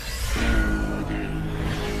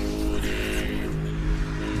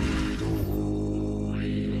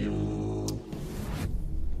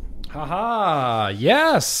Haha,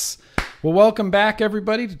 yes. Well, welcome back,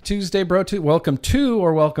 everybody, to Tuesday Bro Tuesday. Welcome to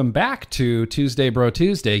or welcome back to Tuesday Bro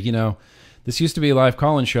Tuesday. You know, this used to be a live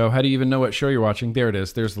call-in show. How do you even know what show you're watching? There it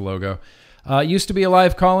is. There's the logo. It used to be a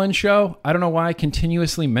live call-in show. I don't know why I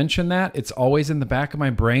continuously mention that. It's always in the back of my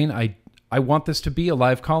brain. I want this to be a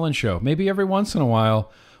live call-in show. Maybe every once in a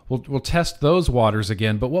while we'll test those waters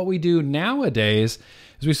again. But what we do nowadays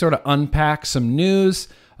is we sort of unpack some news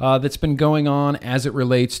that's been going on as it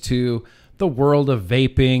relates to the world of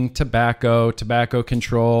vaping, tobacco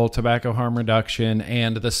control, tobacco harm reduction,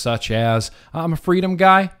 and the such as. I'm a freedom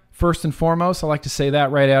guy, first and foremost. I like to say that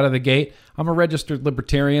right out of the gate. I'm a registered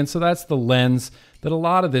libertarian, so that's the lens that a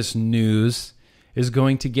lot of this news is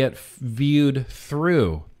going to get viewed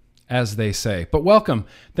through, as they say. But welcome.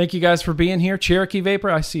 Thank you guys for being here. Cherokee Vapor,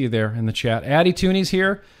 I see you there in the chat. Addy Tooney's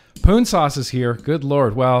here. Poon Sauce is here. Good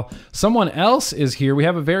Lord. Well, someone else is here. We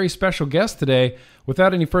have a very special guest today.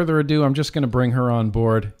 Without any further ado, I'm just going to bring her on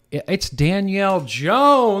board. It's Danielle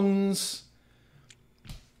Jones.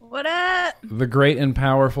 What up? The great and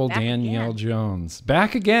powerful Back Danielle again. Jones.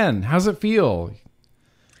 Back again. How's it feel?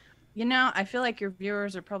 You know, I feel like your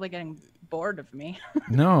viewers are probably getting bored of me.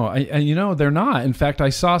 No, I they're not. In fact, I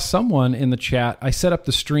saw someone in the chat. I set up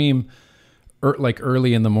the stream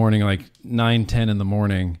early in the morning, like 9:10 in the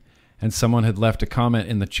morning, and someone had left a comment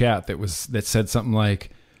in the chat that said something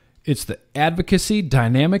like, "It's the advocacy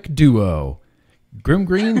dynamic duo, Grim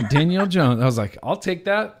Green, Danielle Jones." I was like, "I'll take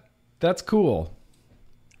that. That's cool."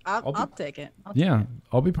 I'll take it.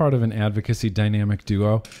 I'll be part of an advocacy dynamic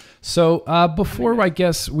duo. So before I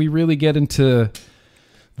guess we really get into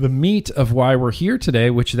the meat of why we're here today,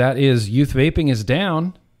 which that is youth vaping is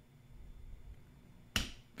down.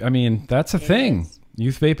 I mean, that's a thing.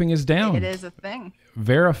 Youth vaping is down. It is a thing.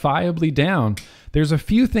 Verifiably down. There's a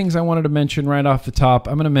few things I wanted to mention right off the top.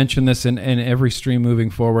 I'm going to mention this in every stream moving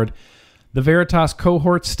forward. The Veritas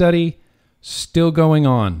cohort study, still going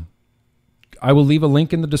on. I will leave a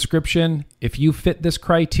link in the description. If you fit this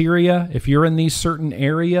criteria, if you're in these certain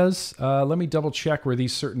areas, let me double check where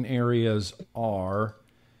these certain areas are.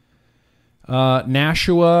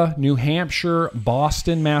 Nashua, New Hampshire,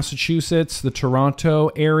 Boston, Massachusetts, the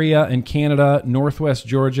Toronto area in Canada, Northwest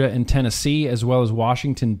Georgia, and Tennessee, as well as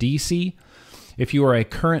Washington, D.C. If you are a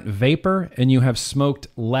current vapor and you have smoked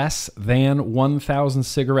less than 1,000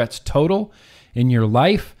 cigarettes total in your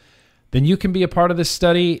life, then you can be a part of this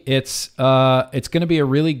study. It's going to be a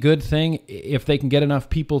really good thing if they can get enough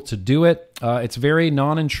people to do it. It's very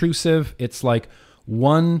non-intrusive. It's like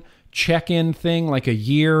one check-in thing, like a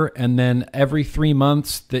year, and then every 3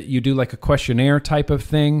 months that you do like a questionnaire type of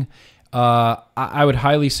thing. I would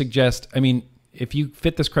highly suggest, I mean, if you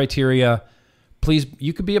fit this criteria, please,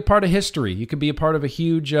 you could be a part of history. You could be a part of a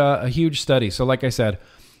huge study. So like I said,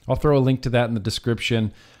 I'll throw a link to that in the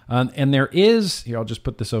description. And there is, here, I'll just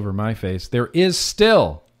put this over my face. There is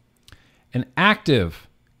still an active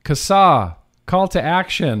CASA call to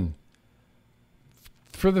action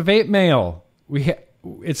for the vape mail.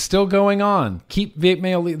 It's still going on. Keep vape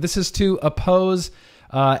mail. This is to oppose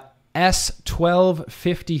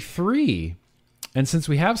S1253. And since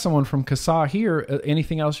we have someone from CASA here,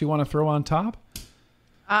 anything else you want to throw on top?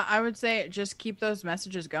 I would say just keep those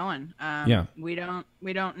messages going. Yeah. We don't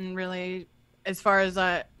really, as far as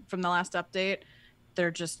from the last update, they're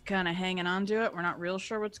just kind of hanging on to it. We're not real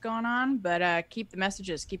sure what's going on, but keep the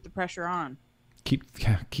messages, keep the pressure on. Keep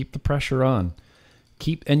the pressure on.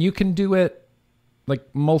 And you can do it like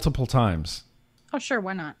multiple times. Oh, sure.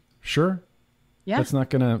 Why not? Sure. Yeah. That's not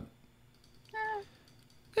gonna.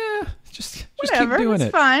 Just Whatever. keep doing It's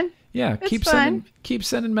it. fine. Yeah. It's Keep fine.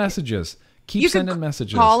 sending messages. Keep You sending could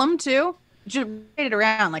messages. Call them too. Just write it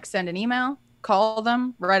around. Like send an email, call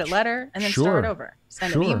them, write a letter, and then start over.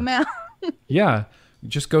 Send an email. Yeah.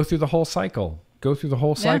 Just go through the whole cycle.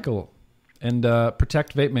 And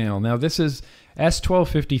protect vape mail. Now, this is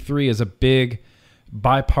S1253 is a big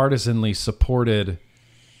bipartisanly supported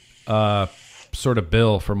sort of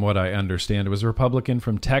bill from what I understand. It was a Republican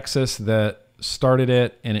from Texas that started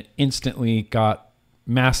it, and it instantly got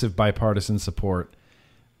massive bipartisan support.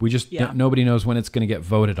 We just nobody knows when it's going to get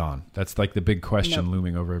voted on. That's like the big question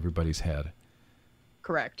looming over everybody's head.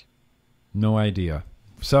 Correct. No idea.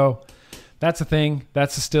 So that's a thing.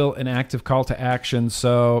 That's still an active call to action.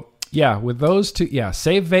 So yeah, with those two,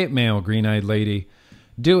 save vape mail, green-eyed lady.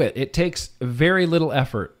 Do it. It takes very little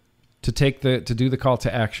effort to do the call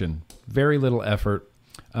to action. Very little effort.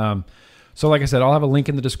 So like I said, I'll have a link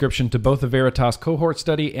in the description to both the Veritas cohort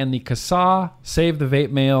study and the CASA Save the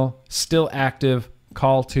Vape Mail, still active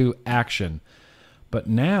call to action. But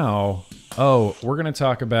now, we're going to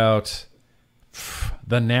talk about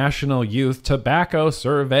the National Youth Tobacco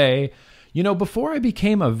Survey. You know, before I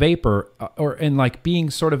became a vapor and like being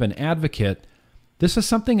sort of an advocate, this is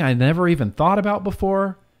something I never even thought about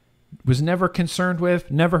before, was never concerned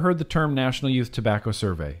with, never heard the term National Youth Tobacco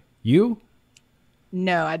Survey. You?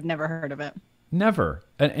 No, I'd never heard of it. Never.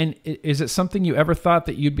 And is it something you ever thought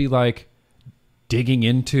that you'd be like digging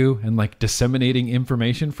into and like disseminating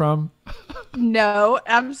information from? No,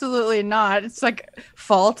 absolutely not. It's like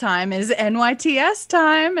fall time is NYTS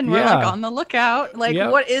time, and we're like on the lookout. Like,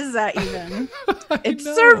 what is that even? It's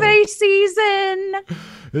survey season.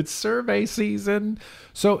 It's survey season.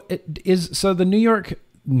 So the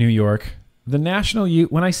New York, the National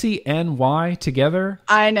Youth. When I see NY together,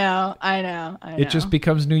 I know. It just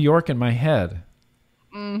becomes New York in my head.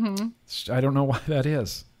 Mm-hmm. I don't know why that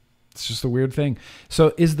is. It's just a weird thing.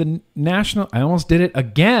 So is the National, I almost did it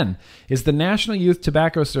again. Is the National Youth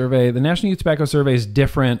Tobacco Survey, the National Youth Tobacco Survey is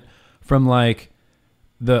different from like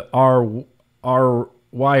the YRBS.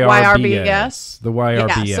 The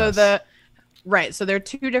YRBS. Yeah, so they're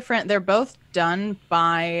two different, they're both done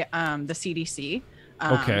by the CDC.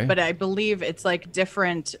 Okay. But I believe it's like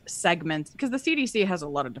different segments because the CDC has a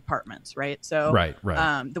lot of departments, right? So right.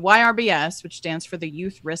 The YRBS, which stands for the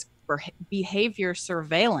Youth Risk Behavior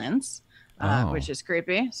Surveillance, which is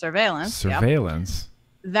creepy. Surveillance. Yep.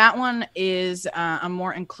 That one is a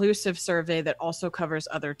more inclusive survey that also covers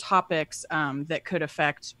other topics that could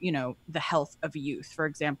affect, the health of youth. For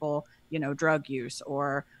example, drug use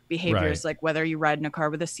or behaviors like whether you ride in a car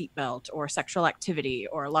with a seatbelt or sexual activity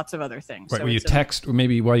or lots of other things. Right, so where you text, or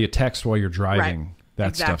maybe while you text while you're driving,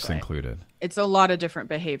 that stuff's included. It's a lot of different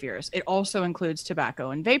behaviors. It also includes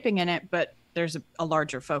tobacco and vaping in it, but there's a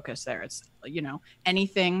larger focus there. It's,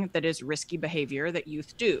 anything that is risky behavior that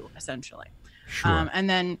youth do, essentially. Sure. And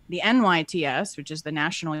then the NYTS, which is the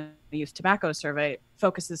National Youth Tobacco Survey,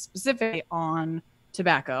 focuses specifically on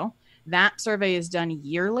tobacco. That survey is done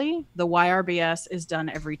yearly. The YRBS is done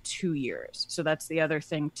every 2 years. So that's the other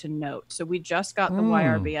thing to note. So we just got the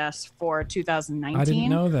YRBS for 2019. I didn't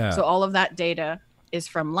know that. So all of that data is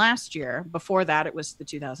from last year. Before that, it was the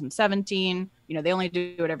 2017. They only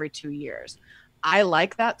do it every 2 years. I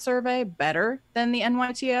like that survey better than the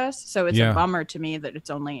NYTS. So it's a bummer to me that it's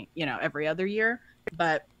only, every other year.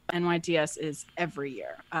 But NYTS is every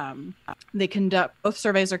year. Both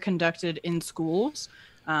surveys are conducted in schools.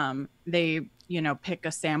 They, pick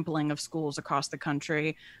a sampling of schools across the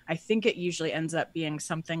country. I think it usually ends up being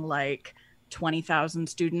something like 20,000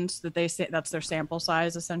 students that they say that's their sample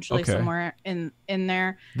size, essentially somewhere in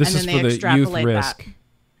there. This is for the youth risk.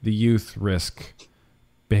 The youth risk.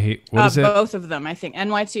 What is it? Both of them. I think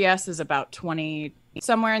NYTS is about 20,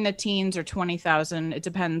 somewhere in the teens or 20,000. It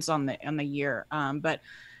depends on the year. But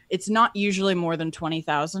it's not usually more than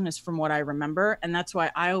 20,000 is from what I remember. And that's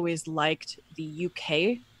why I always liked the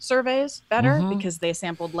UK surveys better because they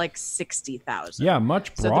sampled like 60,000. Yeah,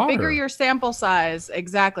 much broader. So the bigger your sample size,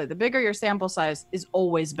 exactly. The bigger your sample size is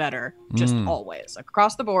always better. Just always.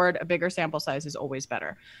 Across the board, a bigger sample size is always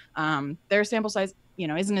better. Their sample size,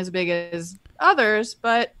 isn't as big as others,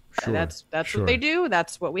 but that's what they do.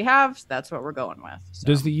 That's what we have. That's what we're going with. So.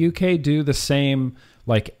 Does the UK do the same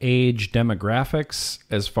like age demographics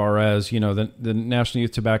as far as, the National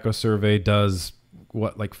Youth Tobacco Survey does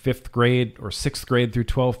what, like 5th grade or 6th grade through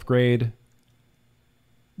 12th grade?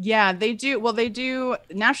 Yeah, they do. Well, they do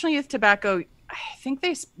National Youth Tobacco. I think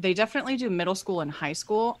they definitely do middle school and high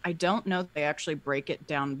school. I don't know if they actually break it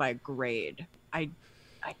down by grade. I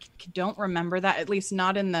don't remember that, at least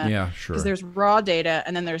not in the, because there's raw data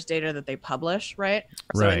and then there's data that they publish, right?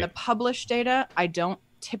 So in the published data, I don't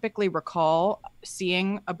typically recall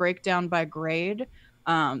seeing a breakdown by grade.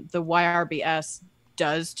 The YRBS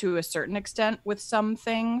does to a certain extent with some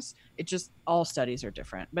things. It just, all studies are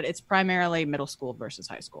different, but it's primarily middle school versus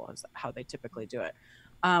high school is how they typically do it.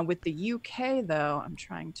 With the UK though, I'm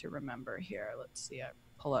trying to remember here. Let's see, I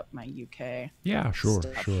pull up my UK. Yeah, sure.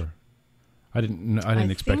 I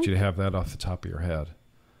didn't expect you to have that off the top of your head.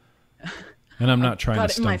 And I'm not trying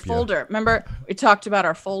to stump you. Got it in my folder. Remember, we talked about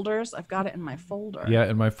our folders? I've got it in my folder. Yeah,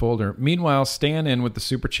 in my folder. Meanwhile, staying in with the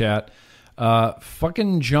super chat,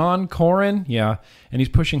 fucking John Cornyn, and he's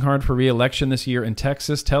pushing hard for re-election this year in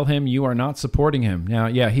Texas. Tell him you are not supporting him. Now,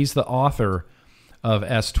 he's the author of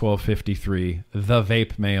S1253, the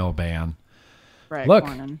vape mail ban. Right, look.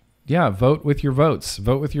 Cornyn. Yeah, vote with your votes.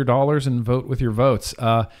 Vote with your dollars and vote with your votes.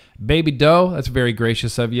 Baby Doe, that's very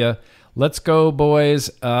gracious of you. Let's go, boys.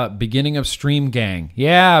 Beginning of Stream Gang.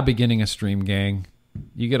 Yeah, beginning of Stream Gang.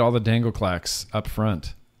 You get all the dangle clacks up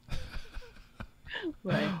front.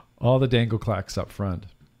 Right. All the dangle clacks up front.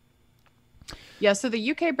 Yeah, so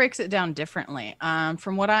the UK breaks it down differently.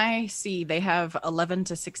 From what I see, they have 11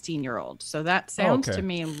 to 16-year-olds. So that sounds okay. to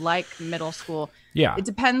me like middle school. Yeah. It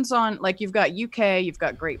depends on, like, you've got UK, you've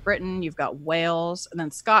got Great Britain, you've got Wales, and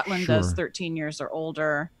then Scotland does Sure. 13 years or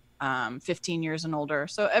older, 15 years and older.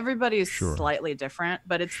 So everybody's Sure. slightly different,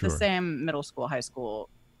 but it's the Sure. same middle school, high school,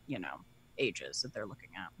 ages that they're looking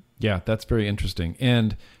at. Yeah, that's very interesting.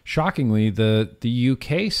 And shockingly, the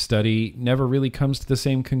UK study never really comes to the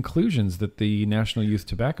same conclusions that the National Youth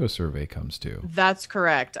Tobacco Survey comes to. That's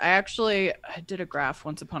correct. I did a graph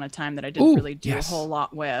once upon a time that I didn't really do yes. a whole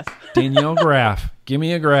lot with. Danielle graph. Give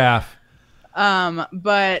me a graph.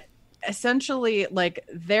 But essentially, like,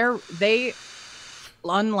 they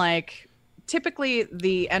unlike typically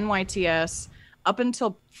the NYTS up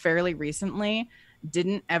until fairly recently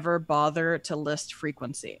didn't ever bother to list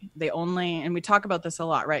frequency. They only, and we talk about this a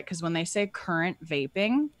lot, right? Because when they say current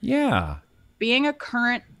vaping, Yeah. being a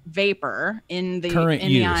current vapor in the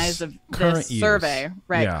use. eyes of Current this use. survey,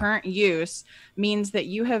 right? Yeah. Current use means that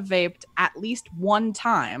you have vaped at least one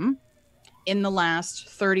time in the last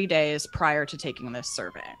 30 days prior to taking this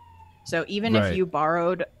survey. So even Right. if you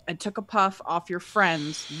borrowed and took a puff off your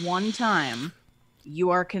friends one time,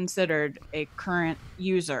 you are considered a current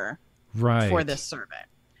user Right. for this survey.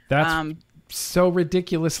 That's so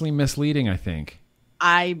ridiculously misleading, I think.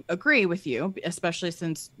 I agree with you, especially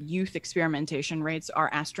since youth experimentation rates are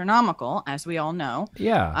astronomical, as we all know.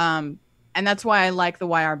 Yeah. And that's why I like the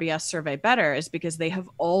YRBS survey better, is because they have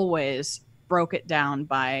always broke it down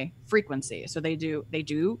by frequency. So they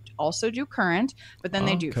do also do current, but then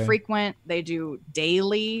they do Okay. frequent, they do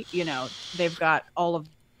daily, they've got all of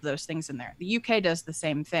those things in there. The UK does the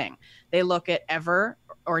same thing. They look at ever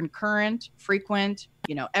or in current, frequent,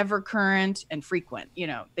 ever current and frequent.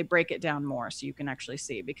 They break it down more so you can actually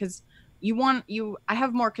see, because I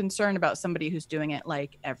have more concern about somebody who's doing it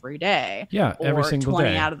like every day. Yeah, or every single 20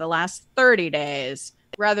 day. out of the last 30 days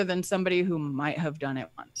rather than somebody who might have done it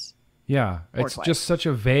once. Yeah. Or It's twice. just such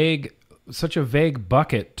a vague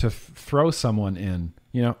bucket to throw someone in.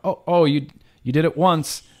 You did it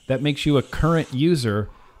once. That makes you a current user.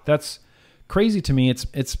 That's crazy to me.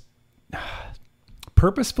 It's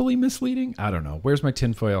purposefully misleading. I don't know. Where's my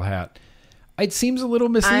tinfoil hat? It seems a little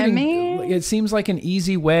misleading. It seems like an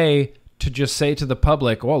easy way to just say to the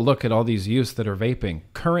public, "Well, look at all these youths that are vaping.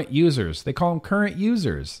 Current users." They call them current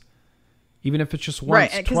users, even if it's just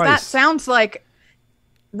once, right, because twice. that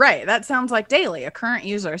sounds like daily. A current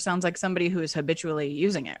user sounds like somebody who is habitually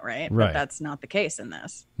using it, right? Right. But that's not the case in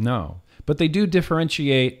this. No, but they do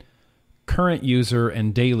differentiate current user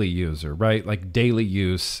and daily user, right? Like daily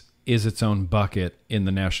use is its own bucket in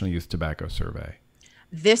the National Youth Tobacco Survey.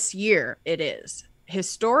 This year it is.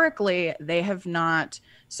 Historically, they have not.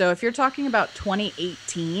 So if you're talking about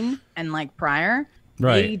 2018 and like prior,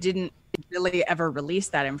 Right. they didn't really ever release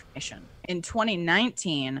that information. In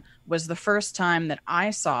 2019 was the first time that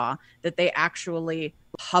I saw that they actually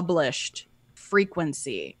published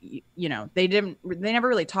frequency. They never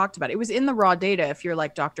really talked about it. It was in the raw data if you're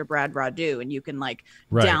like Dr. Brad Radu and you can like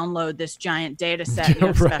Right. download this giant data set and you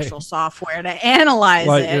have Right. special software to analyze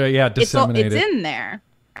it. Disseminate It's it. in there.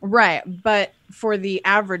 Right. But for the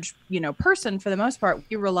average, person, for the most part,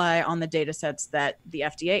 we rely on the data sets that the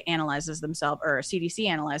FDA analyzes themselves or CDC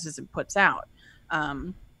analyzes and puts out.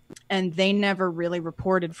 And they never really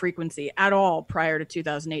reported frequency at all prior to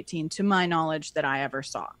 2018, to my knowledge, that I ever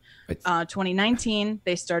saw. 2019,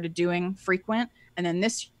 they started doing frequent. And then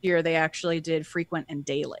this year, they actually did frequent and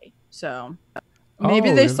daily. So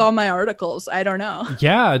maybe they saw my articles. I don't know.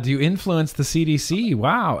 Yeah. Do you influence the CDC?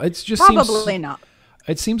 Wow. It's just Probably not.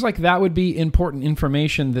 It seems like that would be important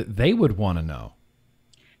information that they would want to know.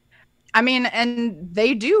 I mean, and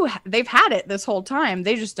they've had it this whole time.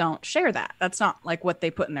 They just don't share that. That's not like what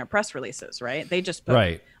they put in their press releases, right? They just put,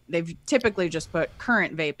 Right. They've typically just put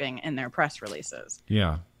current vaping in their press releases.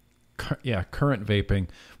 Yeah. Current vaping.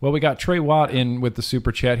 Well, we got Trey Watt in with the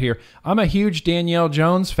super chat here. I'm a huge Danielle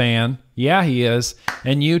Jones fan. Yeah, he is.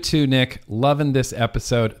 And you too, Nick. Loving this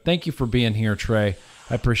episode. Thank you for being here, Trey.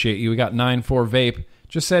 I appreciate you. We got 94 Vape.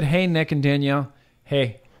 Just said, hey, Nick and Danielle.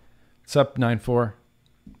 Hey, what's up, 94?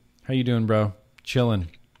 How you doing, bro? Chilling.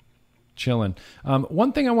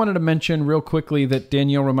 One thing I wanted to mention real quickly that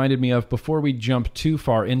Danielle reminded me of before we jump too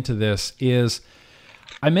far into this is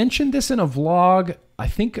I mentioned this in a vlog, I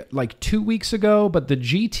think like 2 weeks ago, but the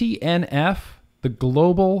GTNF, the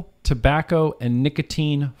Global Tobacco and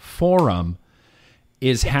Nicotine Forum,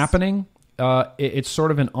 is happening. It's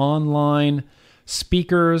sort of an online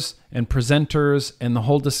speakers and presenters, and the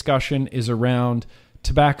whole discussion is around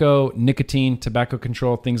tobacco, nicotine, tobacco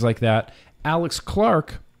control, things like that. Alex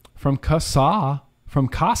Clark from CASA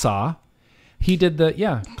He did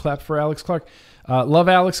clap for Alex Clark. Love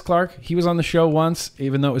Alex Clark. He was on the show once,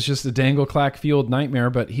 even though it was just a dangle clack fueled nightmare,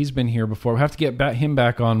 but he's been here before. We have to get him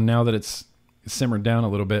back on now that it's simmered down a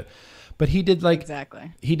little bit. But he did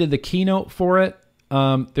he did the keynote for it.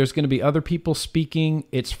 There's going to be other people speaking.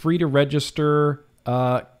 It's free to register.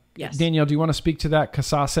 Yes. Danielle, do you want to speak to that?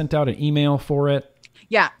 CASA sent out an email for it.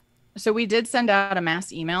 Yeah. So we did send out a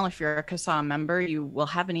mass email. If you're a CASA member, you will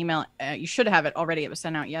have an email. You should have it already. It was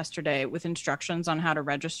sent out yesterday with instructions on how to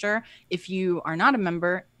register. If you are not a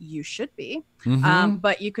member, you should be. Mm-hmm.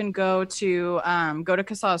 But you can go to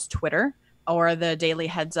CASA's Twitter or the daily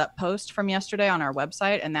heads up post from yesterday on our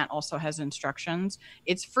website. And that also has instructions.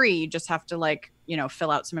 It's free. You just have to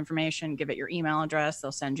fill out some information, give it your email address.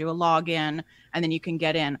 They'll send you a login and then you can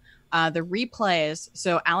get in. The replays.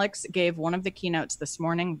 So Alex gave one of the keynotes this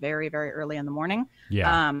morning, very, very early in the morning.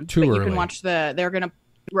 Yeah. Too early. You can watch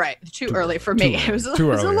too early for me. It was a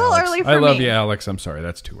little Alex. early for me. I love you, Alex. I'm sorry.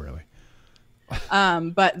 That's too early.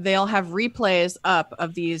 But they'll have replays up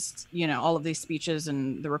of these, all of these speeches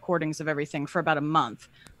and the recordings of everything for about a month.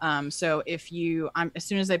 So as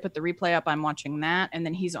soon as they put the replay up, I'm watching that. And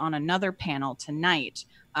then he's on another panel tonight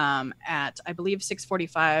at, I believe,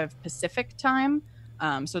 6:45 Pacific time.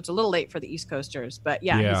 So it's a little late for the East Coasters, but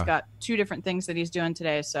he's got 2 different things that he's doing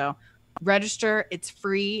today. So register, it's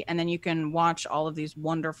free. And then you can watch all of these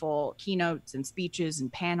wonderful keynotes and speeches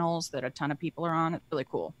and panels that a ton of people are on. It's really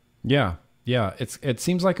cool. Yeah. Yeah. It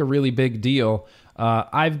seems like a really big deal.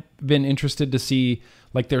 I've been interested to see,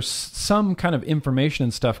 there's some kind of information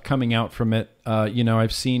and stuff coming out from it.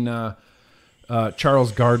 I've seen,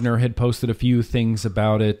 Charles Gardner had posted a few things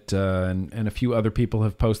about it, and a few other people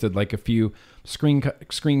have posted a few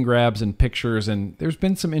screen grabs and pictures, and there's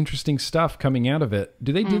been some interesting stuff coming out of it.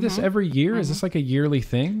 Do they do this every year? Is this a yearly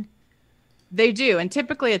thing? They do, and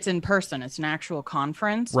typically it's in person. It's an actual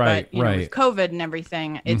conference, right? But with COVID and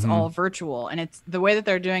everything, it's all virtual. And it's the way that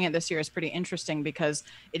they're doing it this year is pretty interesting because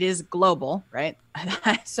it is global, right?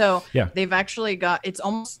 So they've actually it's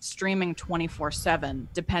almost streaming 24/7,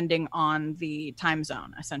 depending on the time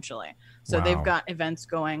zone, essentially. So they've got events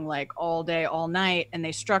going all day, all night, and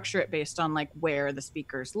they structure it based on where the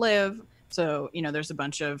speakers live. So there's a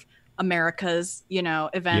bunch of America's,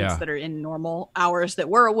 events that are in normal hours that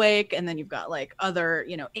we're awake. And then you've got other,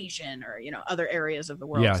 Asian or, other areas of the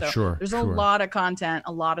world. Yeah, so sure. There's a lot of content,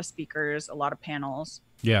 a lot of speakers, a lot of panels.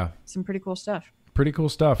 Yeah. Some pretty cool stuff. Pretty cool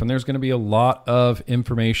stuff. And there's going to be a lot of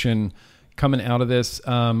information coming out of this.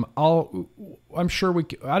 I'm not sure where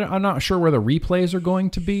the replays are going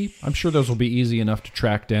to be. I'm sure those will be easy enough to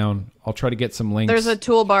track down. I'll try to get some links. There's a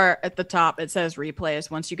toolbar at the top. It says replays.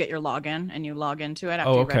 Once you get your login and you log into it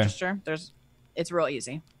after you register, it's real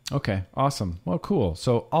easy. Okay, awesome. Well, cool.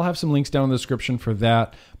 So I'll have some links down in the description for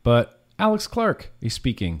that. But Alex Clark is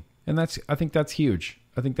speaking, and I think that's huge.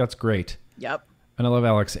 I think that's great. Yep. And I love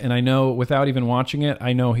Alex. And I know, without even watching it,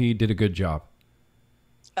 I know he did a good job.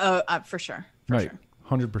 For sure. Right.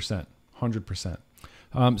 100%.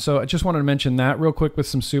 100%. So I just wanted to mention that real quick with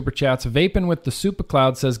some super chats. Vaping with the Super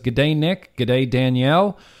Cloud says, "G'day, Nick. G'day,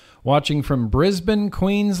 Danielle. Watching from Brisbane,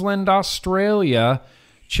 Queensland, Australia.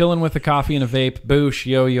 Chilling with a coffee and a vape. Boosh,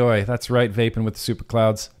 yo, yo. That's right, Vaping with the Super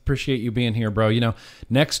Clouds. Appreciate you being here, bro.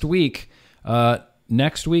 Next week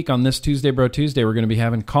on this Tuesday, Bro Tuesday, we're going to be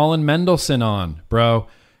having Colin Mendelson on, bro.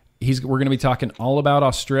 We're going to be talking all about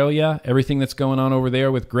Australia, everything that's going on over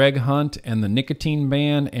there with Greg Hunt and the nicotine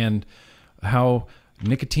ban and how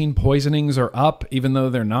nicotine poisonings are up, even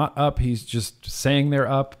though they're not up. He's just saying they're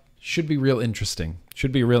up. Should be real interesting.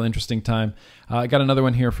 Should be a real interesting time. I got another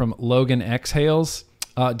one here from Logan Exhales.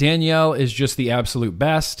 Danielle is just the absolute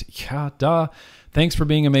best. Yeah, duh. Thanks for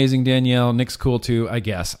being amazing, Danielle. Nick's cool too, I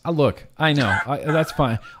guess. Look, I know. That's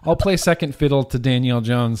fine. I'll play second fiddle to Danielle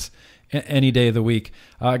Jones any day of the week.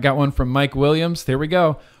 Got one from Mike Williams. There we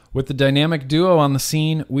go. With the dynamic duo on the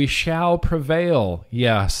scene, we shall prevail.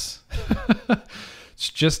 Yes. It's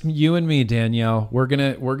just you and me, Danielle. We're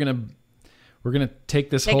gonna take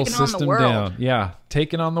this whole system down. Yeah,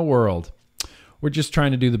 taking on the world. We're just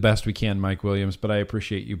trying to do the best we can, Mike Williams, but I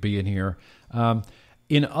appreciate you being here.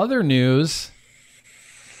 In other news,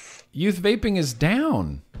 youth vaping is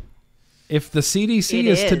down. If the CDC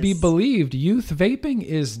is to be believed, youth vaping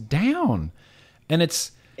is down. And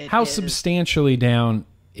how substantially down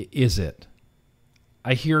is it?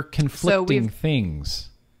 I hear conflicting things,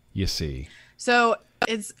 you see. So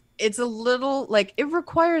it's a little it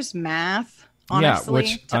requires math,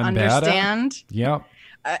 honestly, to understand. Yeah.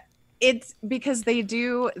 It's because they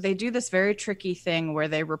do this very tricky thing where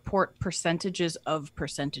they report percentages of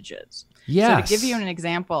percentages. Yes. So to give you an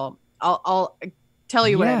example, I'll tell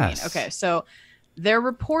you what I mean. Okay, so they're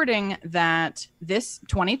reporting that this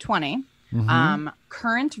 2020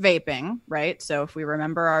 current vaping, right? So if we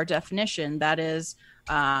remember our definition, that is,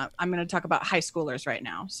 I'm going to talk about high schoolers right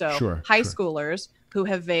now. So high schoolers who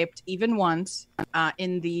have vaped even once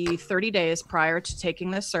in the 30 days prior to taking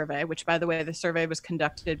this survey, which, by the way, the survey was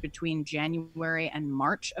conducted between January and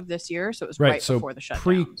March of this year. So it was right before the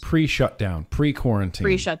shutdowns. Pre-shutdown, pre-quarantine.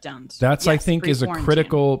 Pre-shutdowns. That's, yes, I think, is a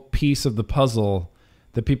critical piece of the puzzle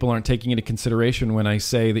that people aren't taking into consideration when I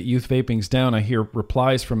say that youth vaping's down. I hear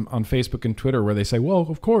replies from on Facebook and Twitter where they say, well,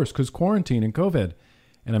 of course, because quarantine and COVID.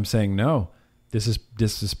 And I'm saying, no, this is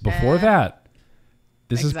before that.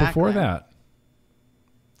 This is before that.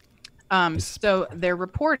 So they're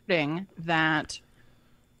reporting that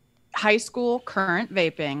high school current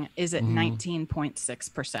vaping is at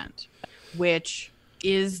 19.6%, which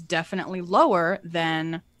is definitely lower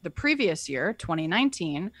than the previous year,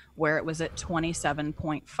 2019, where it was at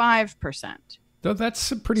 27.5%. So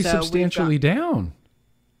that's pretty substantially down.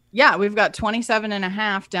 Yeah, we've got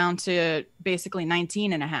 27.5 down to basically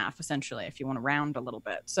 19.5, essentially, if you want to round a little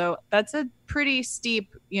bit. So that's a pretty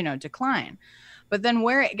steep, decline. But then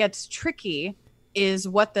where it gets tricky is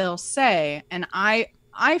what they'll say. And I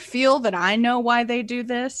feel that I know why they do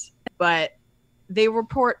this, but they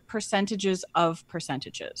report percentages of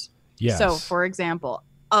percentages. Yes. So, for example,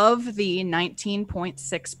 of the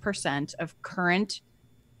 19.6% of current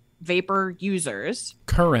vapor users,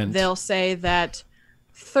 they'll say that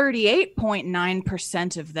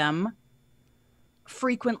 38.9% of them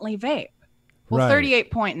frequently vape. Well,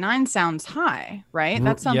 38.9 sounds high, right?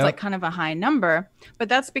 That sounds like kind of a high number, but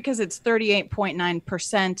that's because it's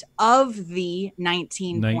 38.9% of the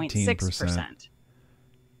 19.6%.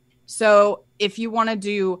 So if you want to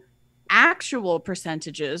do actual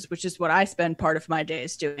percentages, which is what I spend part of my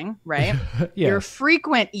days doing, right? Yes. Your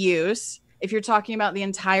frequent use, if you're talking about the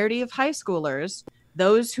entirety of high schoolers,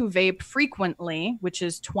 those who vape frequently, which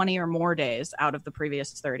is 20 or more days out of the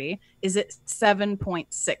previous 30, is at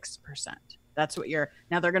 7.6%. That's what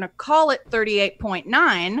now they're going to call it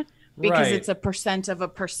 38.9 because it's a percent of a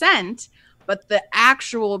percent, but the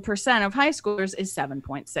actual percent of high schoolers is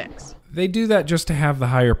 7.6. They do that just to have the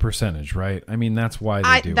higher percentage, right? I mean, that's why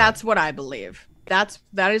they do That's what I believe. That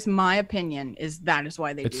is my opinion, that is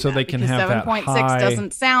why they do that. So they can have 7.6 that 7.6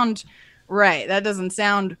 doesn't sound right. That doesn't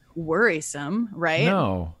sound worrisome, right?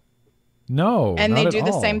 No. And they do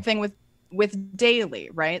the same thing with daily,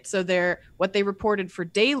 right? So what they reported for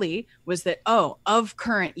daily was that, of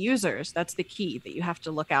current users, that's the key that you have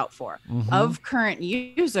to look out for. Of current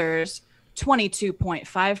users,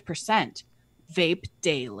 22.5% vape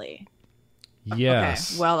daily.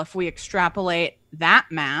 Yes. Okay. Well, if we extrapolate that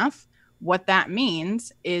math, what that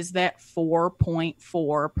means is that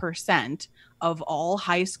 4.4% of all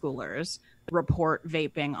high schoolers report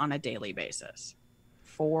vaping on a daily basis.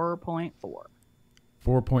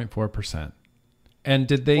 4.4%. And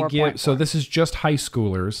did they give, so this is just high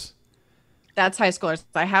schoolers. That's high schoolers.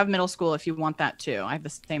 I have middle school if you want that too. I have the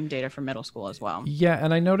same data for middle school as well. Yeah,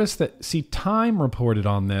 and I noticed that, Time reported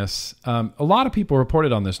on this. A lot of people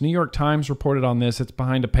reported on this. New York Times reported on this. It's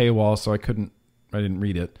behind a paywall, so I didn't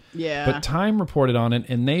read it. Yeah. But Time reported on it,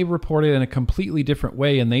 and they reported in a completely different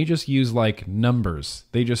way, and they just use like numbers.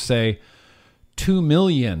 They just say 2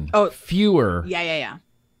 million fewer. Yeah.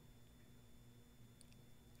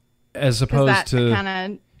 As opposed to kind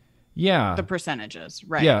of the percentages,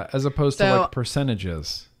 right? Yeah, as opposed to like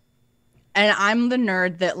percentages. And I'm the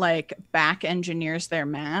nerd that like back engineers their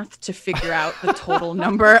math to figure out the total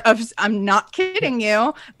number of. I'm not kidding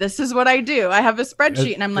you. This is what I do. I have a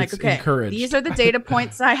spreadsheet and I'm like, okay, these are the data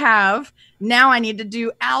points I have. Now I need to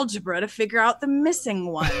do algebra to figure out the missing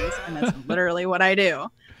ones, and that's literally what I do.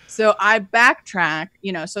 So I backtrack,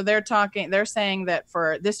 so they're saying that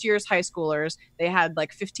for this year's high schoolers, they had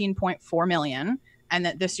like 15.4 million, and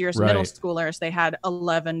that this year's middle schoolers, they had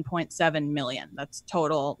 11.7 million. That's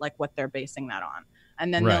total, like what they're basing that on.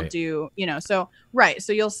 And then they'll do, so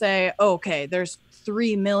you'll say, okay, there's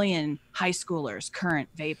 3 million high schoolers current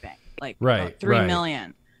vaping, like 3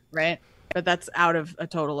 million, right? But that's out of a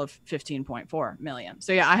total of 15.4 million.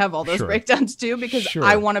 So yeah, I have all those breakdowns too, because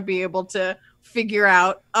I want to be able to figure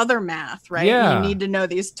out other math, right? Yeah. You need to know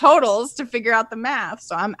these totals to figure out the math.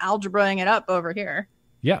 So I'm algebraing it up over here.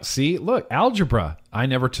 Yeah. See, look, algebra. I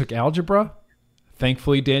never took algebra.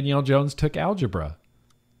 Thankfully, Danielle Jones took algebra.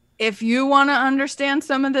 If you want to understand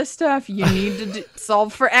some of this stuff, you need to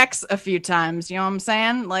solve for X a few times. You know what I'm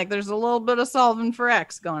saying? Like there's a little bit of solving for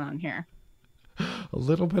X going on here. A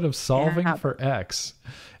little bit of solving for X.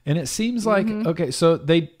 And it seems like, okay, so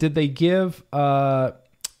did they give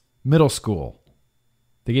middle school?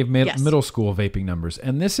 They gave Yes. middle school vaping numbers.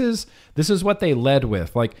 And this is what they led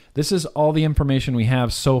with. Like, this is all the information we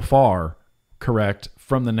have so far, correct,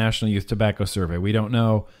 from the National Youth Tobacco Survey. We don't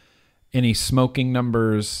know any smoking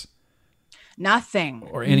numbers. Nothing.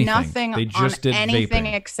 Or anything. Nothing They just on did anything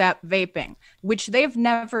vaping. except vaping, which they've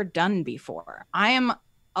never done before. I am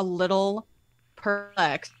a little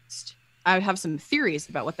perplexed. I have some theories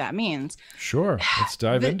about what that means. Sure. Let's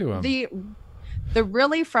dive into them. The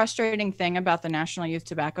really frustrating thing about the National Youth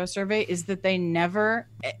Tobacco Survey is that they never,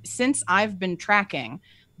 since I've been tracking,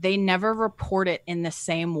 they never report it in the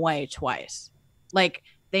same way twice. Like,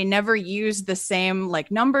 they never use the same like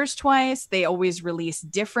numbers twice. They always release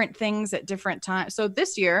different things at different times. So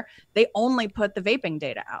this year they only put the vaping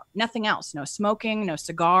data out, nothing else. No smoking, no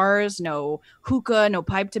cigars, no hookah, no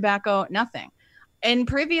pipe tobacco, nothing. In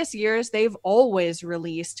previous years, they've always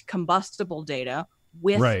released combustible data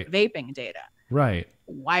with vaping data. Right.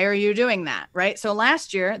 Why are you doing that? Right. So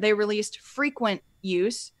last year they released frequent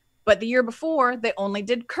use, but the year before they only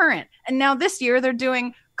did current. And now this year they're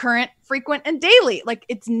doing current, frequent, and daily. Like,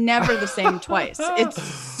 it's never the same twice. It's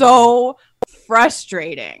so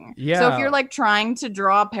frustrating. Yeah. So if you're like trying to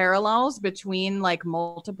draw parallels between like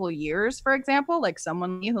multiple years, for example, like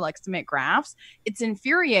someone who likes to make graphs, it's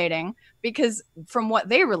infuriating because from what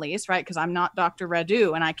they release, right? Because I'm not Dr.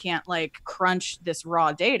 Radu and I can't like crunch this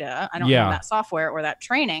raw data. I don't have that software or that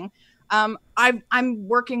training. I'm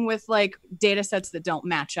working with like data sets that don't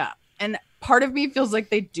match up. And part of me feels like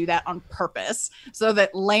they do that on purpose so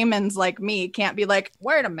that layman's like me can't be like,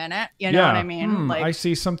 wait a minute. You know what I mean? Like, I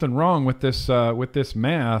see something wrong with this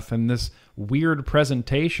math and this weird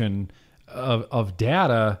presentation of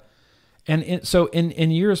data. And so in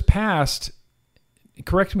years past,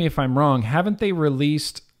 correct me if I'm wrong, haven't they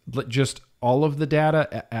released just all of the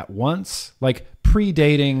data at once? Like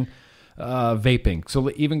predating vaping. So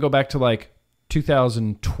even go back to like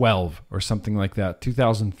 2012 or something like that,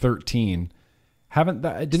 2013.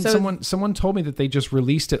 Someone told me that they just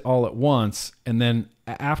released it all at once, and then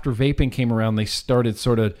after vaping came around, they started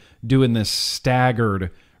sort of doing this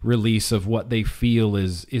staggered release of what they feel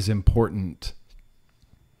is important.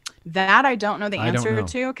 That I don't know the answer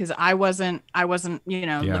to because I wasn't looking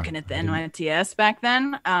at the NYTS back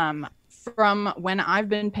then. From when I've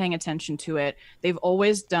been paying attention to it, they've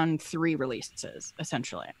always done 3 releases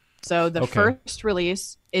essentially. So the first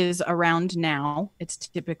release is around now. It's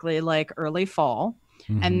typically like early fall.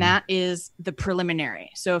 Mm-hmm. And that is the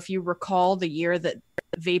preliminary. So if you recall the year that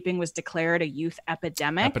vaping was declared a youth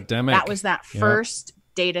epidemic. That was that first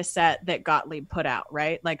data set that Gottlieb put out,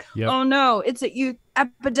 right? Like, oh no, it's at youth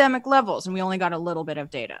epidemic levels. And we only got a little bit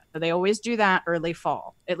of data. So they always do that early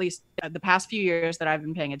fall, at least the past few years that I've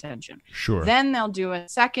been paying attention. Sure. Then they'll do a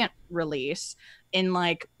second release in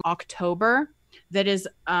like October. That is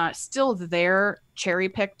still their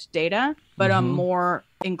cherry-picked data, but a more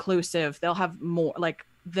inclusive. They'll have more, like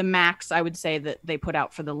the max, I would say, that they put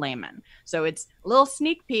out for the layman. So it's a little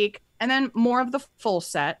sneak peek, and then more of the full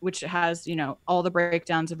set, which has, all the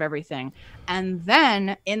breakdowns of everything. And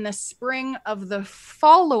then in the spring of the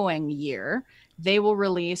following year, they will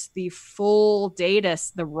release the full data,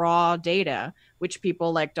 the raw data, which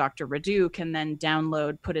people like Dr. Radu can then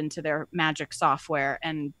download, put into their magic software,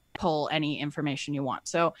 and pull any information you want.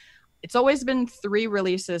 So it's always been 3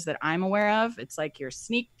 releases that I'm aware of. It's like your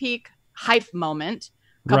sneak peek hype moment.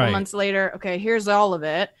 A couple months later, okay, here's all of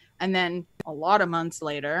it. And then a lot of months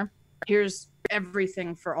later, here's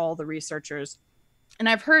everything for all the researchers. And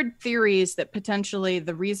I've heard theories that potentially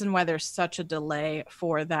the reason why there's such a delay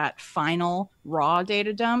for that final raw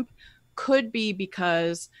data dump could be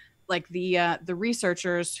because like the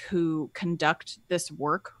researchers who conduct this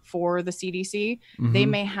work for the CDC, they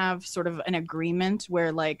may have sort of an agreement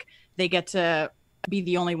where like they get to be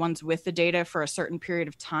the only ones with the data for a certain period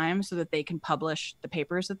of time so that they can publish the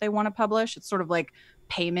papers that they want to publish. It's sort of like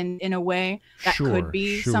payment in a way that could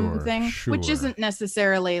be something, which isn't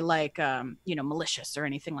necessarily like, malicious or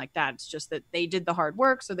anything like that. It's just that they did the hard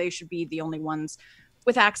work. So they should be the only ones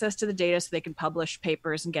with access to the data so they can publish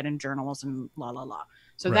papers and get in journals and la, la, la.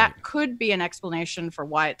 So that could be an explanation for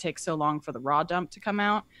why it takes so long for the raw dump to come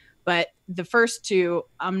out. But the first 2,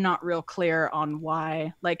 I'm not real clear on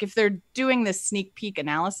why. Like, if they're doing this sneak peek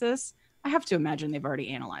analysis, I have to imagine they've already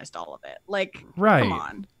analyzed all of it. Like, come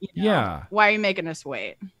on. Why are you making us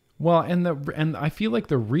wait? Well, and I feel like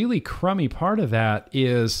the really crummy part of that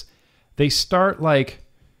is they start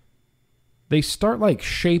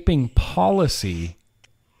shaping policy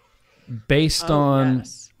based on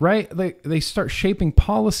right. They start shaping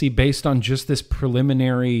policy based on just this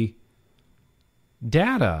preliminary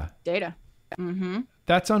data. Mm-hmm.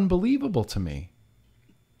 That's unbelievable to me.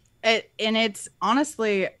 And it's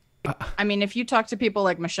honestly, I mean, if you talk to people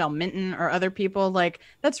like Michelle Minton or other people, like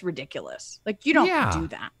that's ridiculous. Like you don't do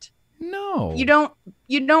that. No. You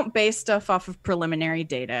don't base stuff off of preliminary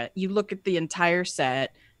data. You look at the entire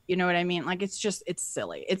set. You know what I mean? Like it's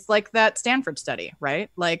silly. It's like that Stanford study, right?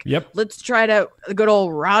 Like, yep. Let's try to good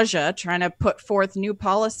old Raja trying to put forth new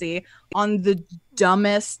policy on the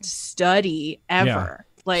dumbest study ever.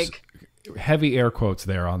 Yeah. Like heavy air quotes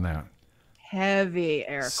there on that. Heavy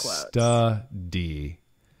air quotes. Study.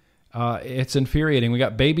 It's infuriating. We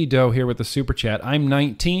got Baby Doe here with the super chat. I'm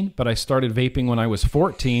 19, but I started vaping when I was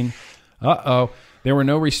 14. Uh-oh. There were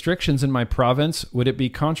no restrictions in my province. Would it be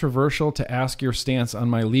controversial to ask your stance on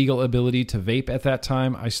my legal ability to vape at that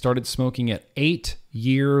time? I started smoking at 8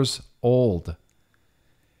 years old.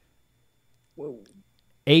 Whoa.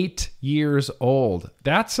 8 years old.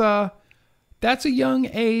 That's a young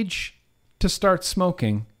age to start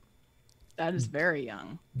smoking. That is very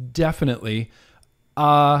young. Definitely.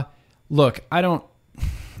 Look, I don't.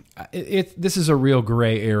 This is a real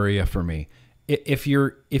gray area for me. If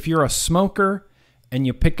you're a smoker and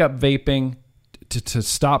you pick up vaping to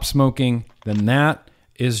stop smoking, then that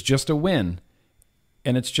is just a win.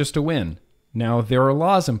 And it's just a win. Now, there are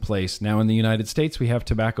laws in place. Now, in the United States, we have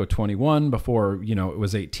tobacco 21 before, it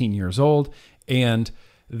was 18 years old. And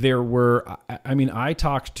there were, I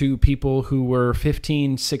talked to people who were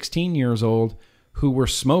 15, 16 years old who were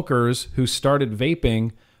smokers who started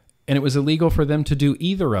vaping, and it was illegal for them to do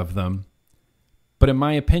either of them. But in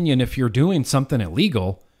my opinion, if you're doing something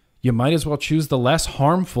illegal, you might as well choose the less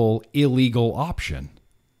harmful illegal option.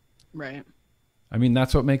 Right. I mean,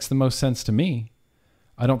 that's what makes the most sense to me.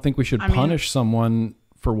 I don't think we should punish someone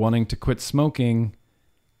for wanting to quit smoking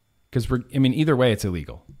because either way, it's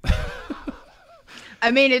illegal.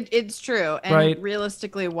 I mean, it's true. And right.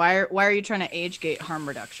 Realistically, why are you trying to age gate harm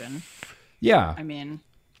reduction? Yeah. I mean,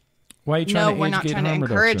 why are you trying to we're not trying to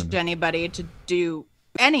encourage reduction? Anybody to do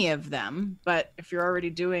any of them. But if you're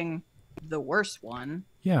already doing the worst one.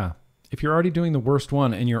 Yeah. If you're already doing the worst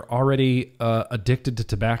one and you're already addicted to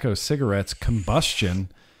tobacco, cigarettes,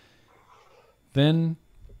 combustion, then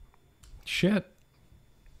shit.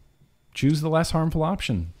 Choose the less harmful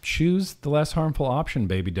option. Choose the less harmful option,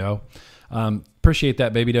 Baby Doe. Appreciate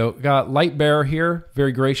that, Baby Doe. Got Light Bear here.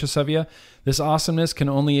 Very gracious of you. This awesomeness can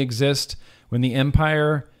only exist when the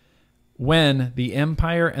Empire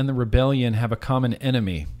and the Rebellion have a common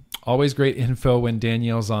enemy. Always great info when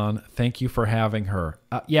Danielle's on. Thank you for having her.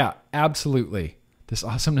 Yeah, absolutely. This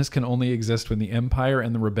awesomeness can only exist when the Empire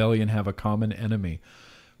and the Rebellion have a common enemy.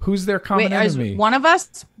 Who's their common enemy? Is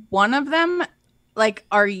one of them, like,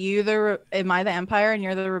 am I the Empire and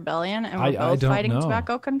you're the Rebellion and we're both fighting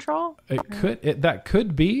tobacco control? That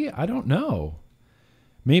could be. I don't know.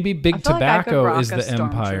 Maybe Big Tobacco is the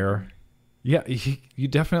Empire. Yeah, you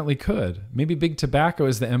definitely could. Maybe Big Tobacco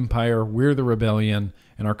is the Empire, we're the Rebellion,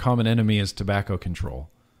 and our common enemy is tobacco control.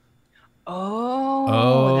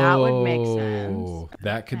 Oh, that would make sense.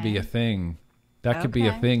 That could be a thing. That could be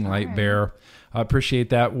a thing, Light Bear. I appreciate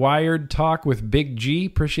that. Wired Talk with Big G.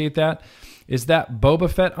 Appreciate that. Is that Boba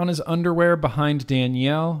Fett on his underwear behind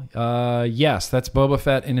Danielle? Yes, that's Boba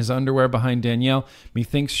Fett in his underwear behind Danielle.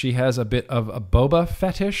 Methinks she has a bit of a boba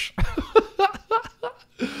fetish.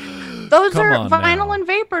 Those are Vinyl and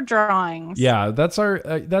Vapor drawings. Yeah, that's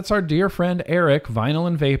our dear friend Eric, Vinyl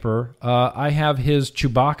and Vapor. I have his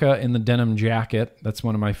Chewbacca in the denim jacket. That's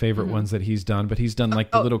one of my favorite ones that he's done. But he's done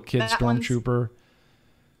like the little kid stormtrooper.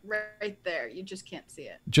 Right there, you just can't see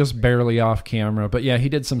it. Just barely off camera, but yeah, he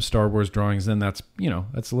did some Star Wars drawings. Then that's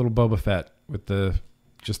a little Boba Fett with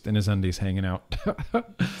just in his undies hanging out.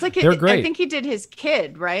 It's like they're great. I think he did his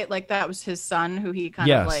kid, right? Like that was his son who he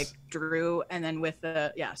kind of like drew, and then with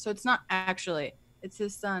so it's not actually, it's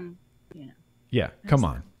his son. Yeah, come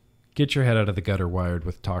on, get your head out of the gutter, Wired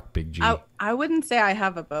with Talk Big G. I wouldn't say I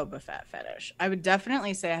have a Boba Fett fetish. I would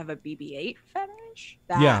definitely say I have a BB-8 fetish.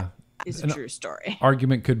 That is a true story.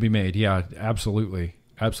 Argument could be made. Yeah, absolutely.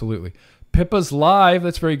 Absolutely. Pippa's Live,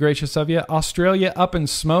 that's very gracious of you. Australia Up in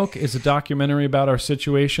Smoke is a documentary about our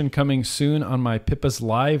situation coming soon on my Pippa's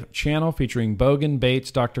Live channel featuring Bogan, Bates,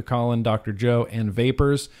 Dr. Colin, Dr. Joe, and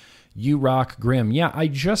Vapors. You rock Grim. Yeah, I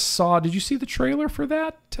just saw, did you see the trailer for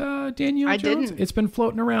that, Danielle Jones? I didn't. It's been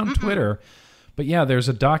floating around Twitter. But yeah, there's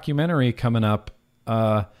a documentary coming up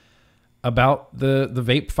about the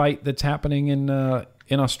vape fight that's happening in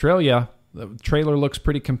Australia. The trailer looks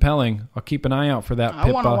pretty compelling. I'll keep an eye out for that. I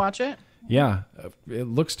want to watch it. Yeah, it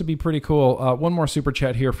looks to be pretty cool. One more super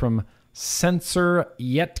chat here from Censor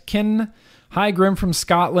Yetkin. Hi, Grim from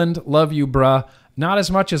Scotland. Love you, bruh. Not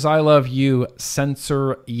as much as I love you,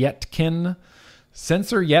 Censor Yetkin.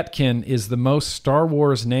 Sensor Yetkin is the most Star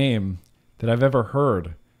Wars name that I've ever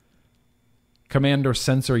heard. Commander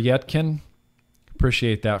Sensor Yetkin.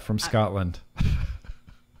 Appreciate that from Scotland.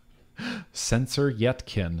 Sensor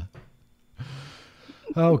Yetkin.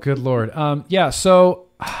 Oh, good Lord. Yeah, so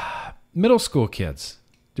middle school kids.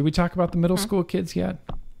 Did we talk about the middle school kids yet?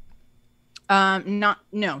 No,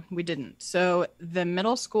 we didn't. So the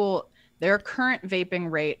middle school, their current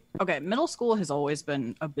vaping rate. Okay, middle school has always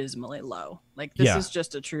been abysmally low. Like this is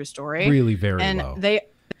just a true story. Really very and low. They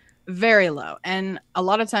very low. And a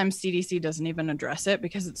lot of times CDC doesn't even address it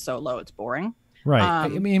because it's so low, it's boring. Right. I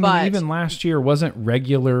mean, even last year wasn't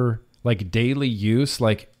regular, like daily use,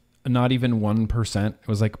 like not even 1%. It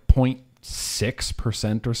was like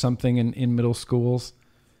 0.6% or something in middle schools.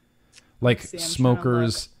 Like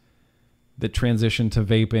smokers that transitioned to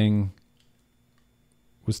vaping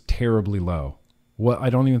was terribly low. What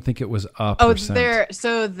I don't even think it was a percent.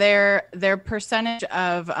 Their percentage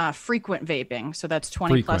of frequent vaping, so that's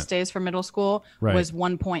 20 plus days for middle school, was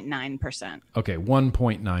 1.9%. Okay,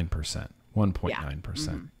 1.9%.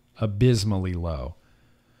 1.9%. Abysmally low.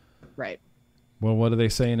 Right. Well, what are they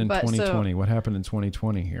saying in 2020? What happened in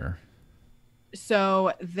 2020 here?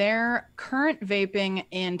 So their current vaping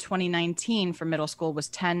in 2019 for middle school was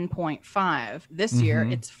 10.5. This year,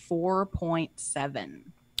 it's 4.7.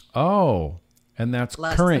 Oh, and that's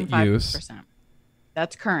current use.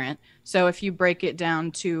 That's current. So if you break it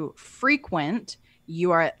down to frequent,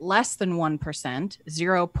 you are at less than 1%,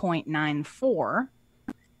 0.94.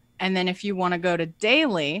 And then if you want to go to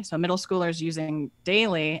daily, so middle schoolers using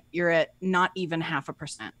daily, you're at not even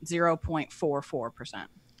 0.5%, 0.44%.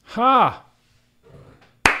 Ha!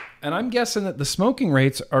 And I'm guessing that the smoking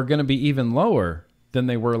rates are going to be even lower than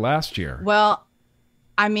they were last year. Well,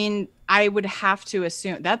 I mean, I would have to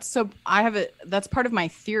assume that's that's part of my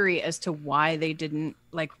theory as to why they didn't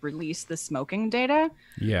like release the smoking data.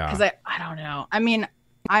 Yeah. Because I don't know. I mean,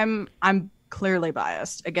 I'm clearly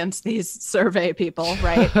biased against these survey people,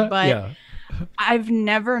 right? But yeah. I've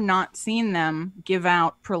never not seen them give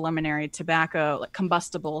out preliminary tobacco, like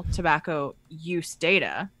combustible tobacco use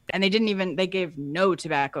data. And they gave no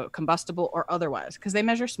tobacco, combustible or otherwise, because they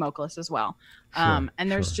measure smokeless as well. And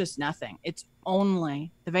there's just nothing. It's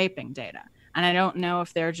only the vaping data. And I don't know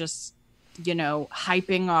if they're just,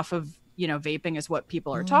 hyping off of, vaping is what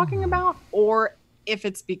people are talking about, or if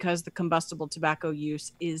it's because the combustible tobacco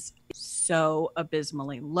use is so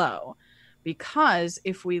abysmally low. Because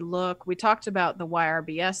if we talked about the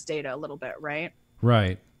YRBS data a little bit, right?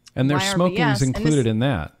 Right. And there's smoking is included in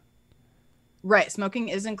that. Right. Smoking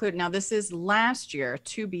is included. Now, this is last year,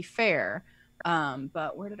 to be fair.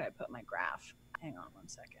 But where did I put my graph? Hang on one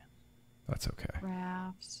second. That's okay.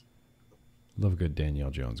 Graphs. Love a good Danielle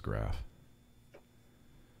Jones graph.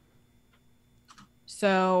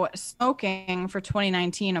 So smoking for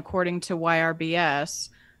 2019, according to YRBS,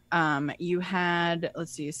 you had,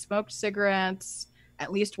 smoked cigarettes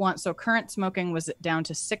at least once. So current smoking was down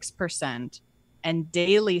to 6%, and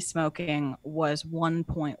daily smoking was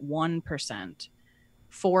 1.1%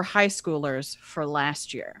 for high schoolers for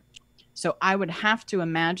last year. So I would have to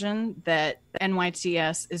imagine that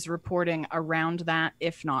NYTS is reporting around that,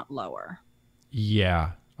 if not lower.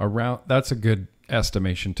 Yeah, that's a good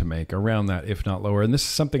estimation to make, around that, if not lower. And this is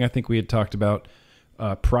something I think we had talked about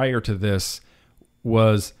prior to this,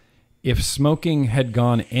 was if smoking had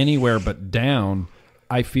gone anywhere but down,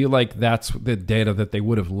 I feel like that's the data that they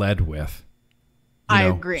would have led with. I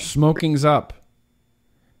agree. Smoking's up.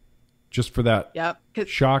 Just for that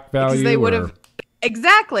shock value. They would have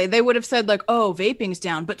exactly. They would have said like, "Oh, vaping's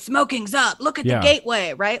down, but smoking's up. Look at the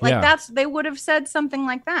gateway," right? Like they would have said something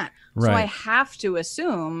like that. Right. So I have to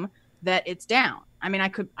assume that it's down. I mean, I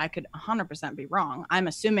could 100% be wrong. I'm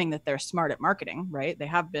assuming that they're smart at marketing, right? They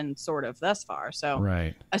have been sort of thus far.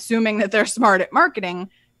 So assuming that they're smart at marketing,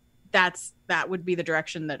 that would be the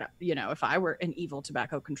direction that, if I were an evil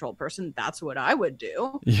tobacco control person, that's what I would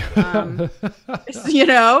do.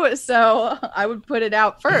 So I would put it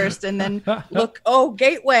out first and then look,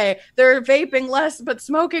 gateway, they're vaping less, but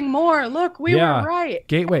smoking more. Look, we were right.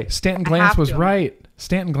 Gateway. Stanton Glantz was right.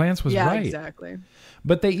 Stanton Glantz was right. Yeah, exactly.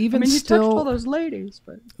 But they even he still touched all those ladies,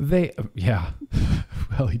 but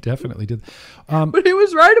well, he definitely did. But he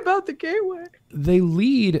was right about the gateway.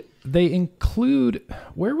 They include,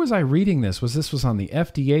 where was I reading this? Was on the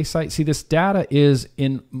FDA site? See, this data is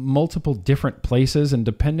in multiple different places, and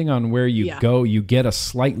depending on where you go, you get a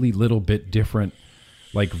slightly little bit different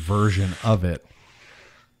version of it.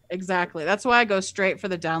 Exactly. That's why I go straight for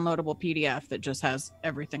the downloadable PDF that just has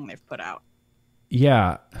everything they've put out.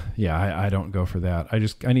 Yeah, I don't go for that.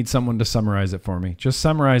 I need someone to summarize it for me. Just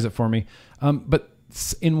summarize it for me. But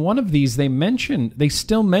in one of these, they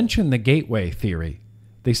still mention the gateway theory.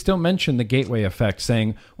 They still mention the gateway effect,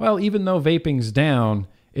 saying, well, even though vaping's down,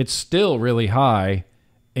 it's still really high,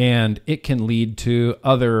 and it can lead to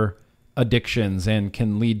other addictions and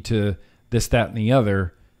can lead to this, that, and the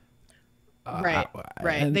other. Right.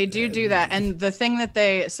 They do that. And the thing that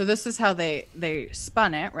this is how they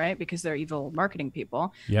spun it, right? Because they're evil marketing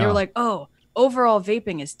people. Yeah. They were like, oh, overall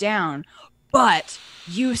vaping is down, but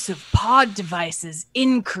use of pod devices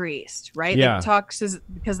increased, right? Yeah.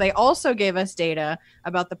 Because they also gave us data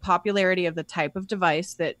about the popularity of the type of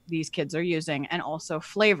device that these kids are using, and also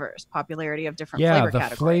flavors, popularity of different flavor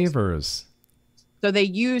categories. Flavors. So they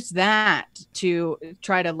use that to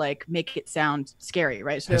try to like make it sound scary,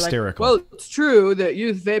 right? So hysterical. They're like, well, it's true that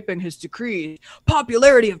youth vaping has decreased.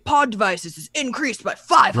 Popularity of pod devices has increased by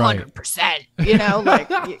 500%. You know, like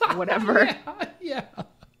whatever. Yeah.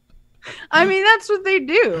 I mean, that's what they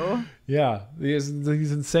do. Yeah, these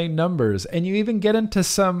insane numbers, and you even get into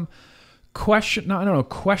some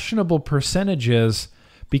questionable percentages,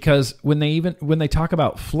 because when they talk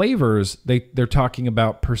about flavors, they're talking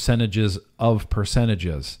about percentages of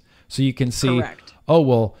percentages. So you can see, correct. Oh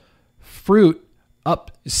well, fruit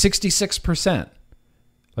up 66%,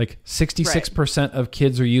 like 66% of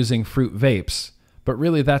kids are using fruit vapes. But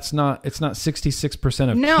really, it's not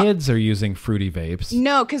 66% of kids are using fruity vapes.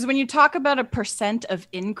 No, because when you talk about a percent of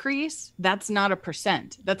increase, that's not a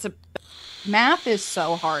percent. Math is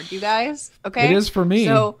so hard, you guys. Okay. It is for me.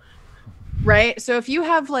 So, right. So if you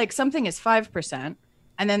have like something is 5%,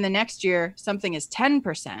 and then the next year something is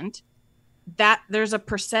 10%, that there's a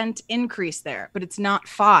percent increase there, but it's not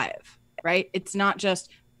 5, right? It's not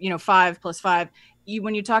just, 5 plus 5.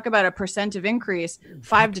 When you talk about a percent of increase,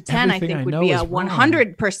 5 to 10, I think would be a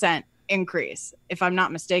 100% increase, if I'm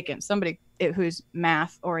not mistaken. Somebody who's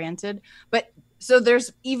math oriented. But so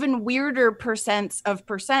there's even weirder percents of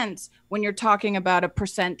percents when you're talking about a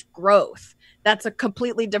percent growth. That's a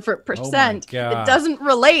completely different percent. It doesn't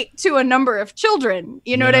relate to a number of children.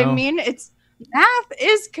 You know what I mean? Math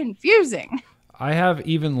is confusing. I have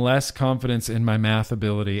even less confidence in my math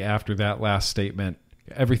ability after that last statement.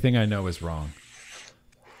 Everything I know is wrong.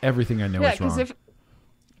 Everything I know is wrong. Because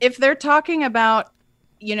if they're talking about,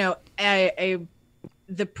 the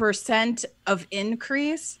percent of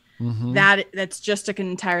increase, that's just an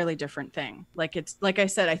entirely different thing. Like I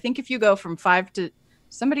said, I think if you go from 5 to,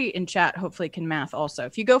 somebody in chat hopefully can math also.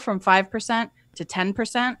 If you go from 5% to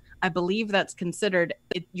 10%, I believe that's considered,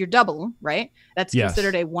 you're double, right? That's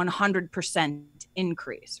considered a 100%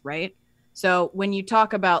 increase, right? So when you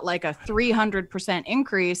talk about like a 300%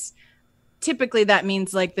 increase, typically that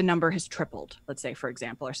means like the number has tripled, let's say, for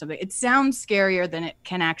example, or something. It sounds scarier than it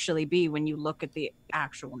can actually be when you look at the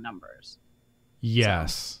actual numbers.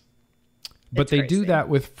 Yes. But they do that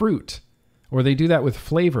with fruit, or they do that with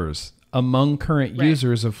flavors. Among current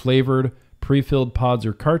users of flavored pre-filled pods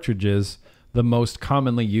or cartridges, the most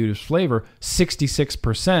commonly used flavor,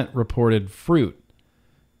 66% reported fruit.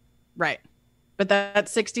 Right. But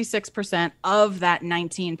that's 66% of that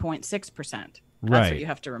 19.6%. That's what you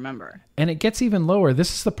have to remember. And it gets even lower.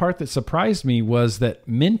 This is the part that surprised me, was that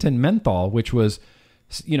mint and menthol, which was,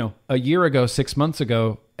 a year ago, 6 months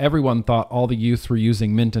ago, everyone thought all the youth were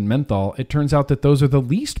using mint and menthol. It turns out that those are the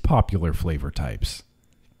least popular flavor types.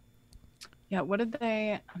 Yeah, what did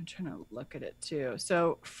they... I'm trying to look at it too.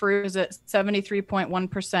 So fruit is at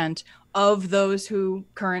 73.1% of those who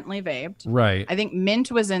currently vaped. Right. I think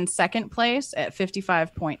mint was in second place at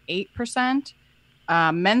 55.8%.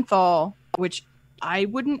 Menthol, which I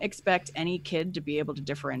wouldn't expect any kid to be able to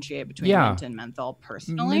differentiate between mint and menthol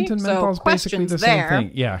personally. Mint and menthol is basically the same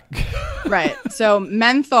thing. Yeah. Right. So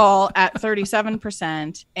menthol at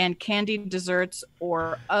 37% and candied desserts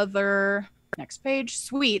or other, next page,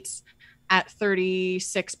 sweets at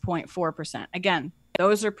 36.4%. Again,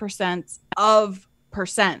 those are percents of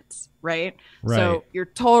percents, right? So your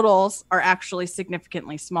totals are actually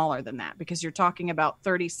significantly smaller than that, because you're talking about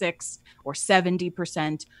 36 or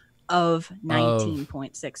 70% of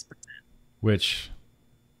 19.6%. Which,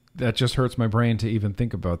 that just hurts my brain to even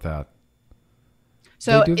think about that.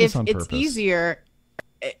 So if it's easier,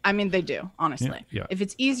 I mean, they do, honestly. Yeah. If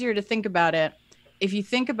it's easier to think about it, if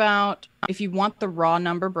you want the raw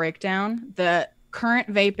number breakdown, the current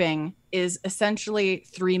vaping is essentially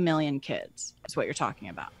 3 million kids, is what you're talking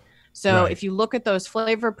about. So if you look at those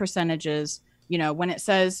flavor percentages, when it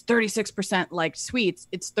says 36% like sweets,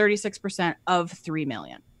 it's 36% of 3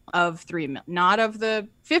 million. Not of the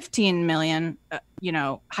 15 million,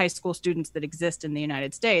 high school students that exist in the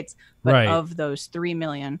United States, but of those 3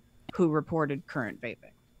 million who reported current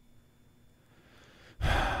vaping.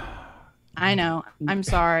 I know. I'm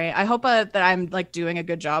sorry. I hope that I'm like doing a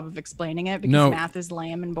good job of explaining it because math is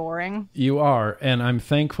lame and boring. You are, and I'm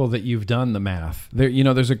thankful that you've done the math.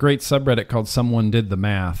 There's a great subreddit called Someone Did the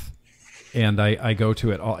Math, and I go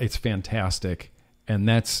to it all. It's fantastic, and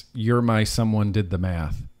that's You're My Someone Did the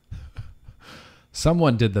Math.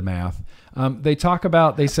 Someone did the math.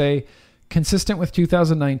 They say, consistent with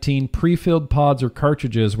 2019, pre-filled pods or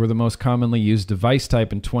cartridges were the most commonly used device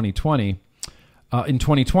type in 2020. In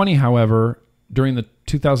 2020, however, during the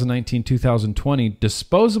 2019-2020,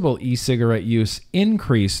 disposable e-cigarette use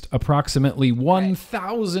increased approximately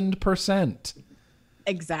 1,000%.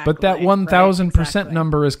 Exactly. But that 1,000%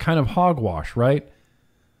 number is kind of hogwash, right?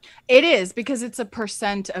 It is, because it's a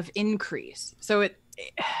percent of increase. So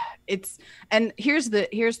it's and here's the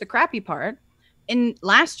crappy part. In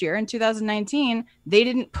last year, in 2019, they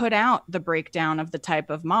didn't put out the breakdown of the type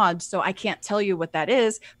of mods, so I can't tell you what that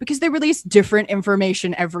is because they release different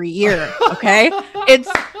information every year. Okay,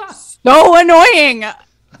 it's so annoying,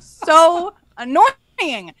 so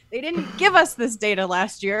annoying. They didn't give us this data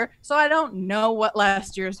last year, so I don't know what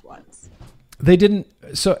last year's was. They didn't.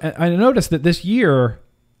 So I noticed that this year,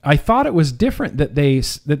 I thought it was different that they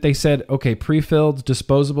said, okay, pre-filled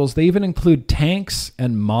disposables. They even include tanks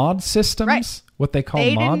and mod systems. Right. What they call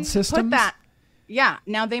mod systems. Put that. Yeah.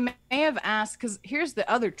 Now they may have asked, because here's the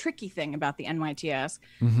other tricky thing about the NYTS.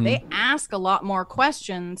 Mm-hmm. They ask a lot more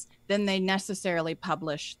questions than they necessarily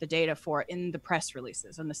publish the data for in the press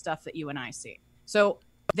releases and the stuff that you and I see. So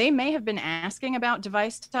they may have been asking about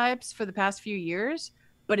device types for the past few years,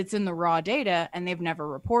 but it's in the raw data and they've never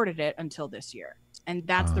reported it until this year. And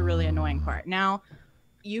that's the really annoying part. Now,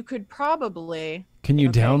 you could probably... Can you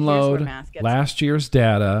download last year's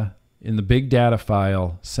data in the big data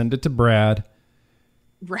file, send it to Brad?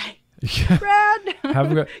 Right. Brad,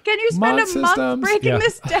 can you spend a month breaking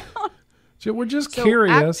this down? So we're just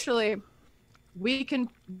curious. Actually, we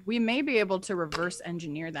may be able to reverse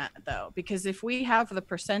engineer that, though, because if we have the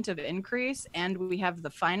percent of increase and we have the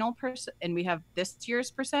final percent and we have this year's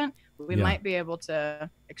percent, we might be able to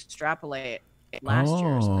extrapolate last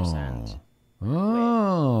year's percent.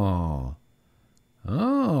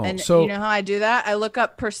 And so, you know how I do that? I look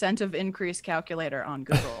up percent of increase calculator on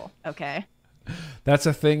Google. Okay. That's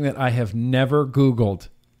a thing that I have never Googled.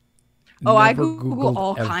 I Google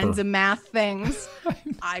all kinds of math things.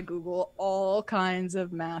 I Google all kinds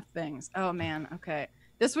of math things. Oh, man. Okay.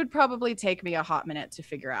 This would probably take me a hot minute to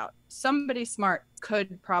figure out. Somebody smart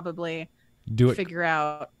could probably figure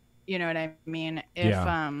out, you know what I mean? If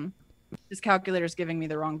this calculator is giving me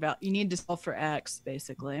the wrong value. You need to solve for X,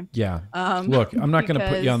 basically. Yeah. Look, I'm not going to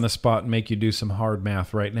put you on the spot and make you do some hard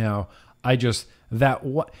math right now.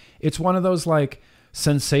 It's one of those like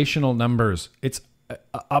sensational numbers. It's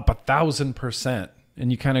up 1,000%,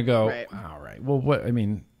 and you kind of go, right. All right. Well, what? I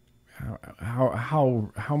mean,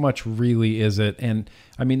 how much really is it? And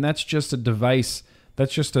I mean, that's just a device.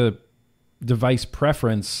 That's just a device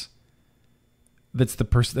preference. That's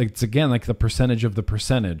it's again like the percentage of the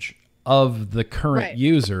percentage of the current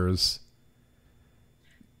users.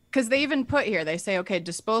 Because they even put here, they say, okay,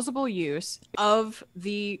 disposable use of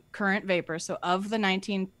the current vapor, so of the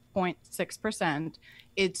 19.6%,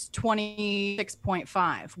 it's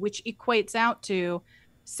 26.5, which equates out to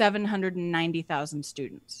 790,000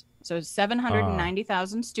 students. So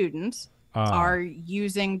 790,000 students are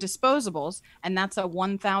using disposables, and that's a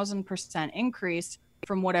 1,000% increase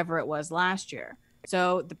from whatever it was last year.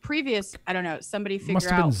 So the previous, I don't know, somebody figure out. Must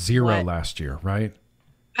have been zero last year, right?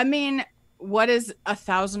 I mean, what is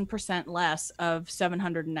 1,000% less of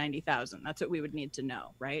 790,000? That's what we would need to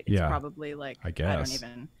know, right? It's probably like, I guess. I don't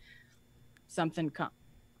even, something.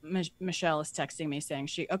 Michelle is texting me saying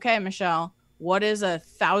okay, Michelle, what is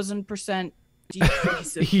 1,000%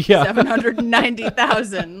 decrease of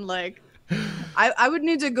 790,000? Like, I would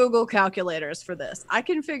need to Google calculators for this. I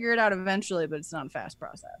can figure it out eventually, but it's not a fast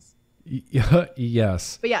process.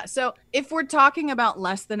 Yes. But yeah, so if we're talking about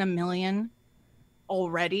less than 1 million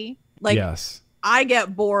already, like, yes, I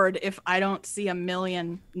get bored if I don't see 1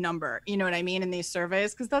 million number, you know what I mean, in these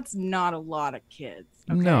surveys, because that's not a lot of kids.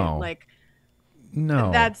 Okay? No. Like,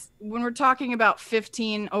 no. That's when we're talking about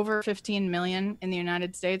over 15 million in the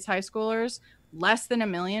United States high schoolers. Less than 1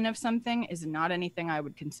 million of something is not anything I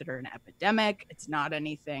would consider an epidemic. It's not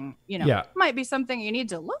anything, it might be something you need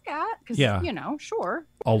to look at because, sure.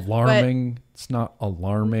 Alarming. But, it's not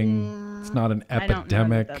alarming. It's not an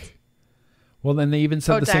epidemic. Well, then they even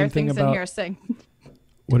said the same thing about... in here saying,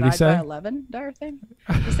 what did he say? Divide by 11, Dire Thing?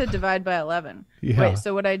 He said divide by 11. Yeah. Wait,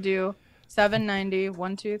 so would I do 790,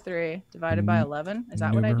 1, 2, 3, divided by 11? Is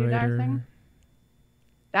that what I do, Dire Thing?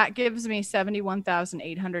 That gives me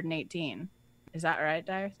 71,818. Is that right,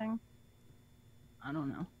 Dire Thing? I don't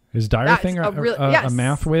know. Is Dire That's Thing yes. a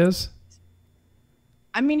math whiz?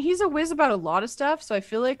 I mean, he's a whiz about a lot of stuff, so I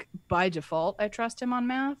feel like by default I trust him on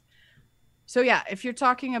math. So yeah, if you're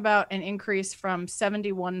talking about an increase from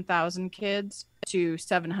 71,000 kids to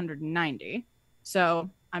 790, so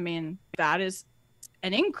I mean that is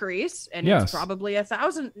an increase, and it's probably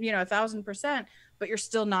 1,000%, but you're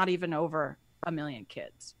still not even over 1 million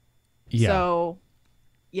kids. Yeah. So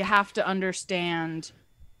you have to understand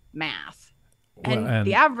math. And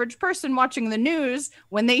the average person watching the news,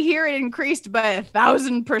 when they hear it increased by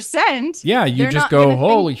 1,000%, yeah, you just go,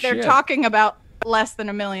 holy shit. They're talking about less than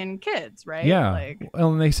 1 million kids, right? Yeah.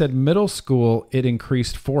 Well, and they said middle school, it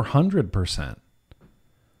increased 400%.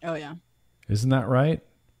 Oh, yeah. Isn't that right?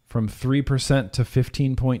 From 3% to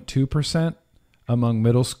 15.2% among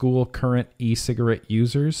middle school current e-cigarette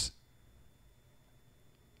users.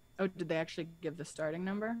 Oh, did they actually give the starting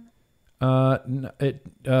number? It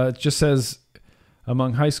just says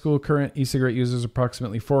among high school current e-cigarette users,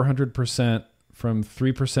 approximately 400% from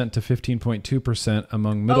 3% to 15.2%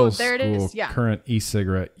 among middle school current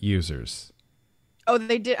e-cigarette users. Oh,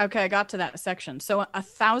 they did. Okay, I got to that section. So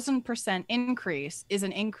 1,000% increase is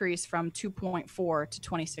an increase from 2.4 to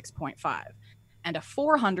 26.5. And a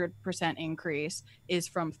 400% increase is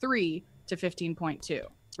from 3 to 15.2,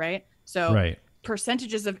 right? So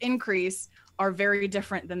percentages of increase are very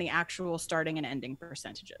different than the actual starting and ending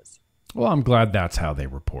percentages. Well, I'm glad that's how they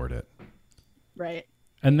report it. Right.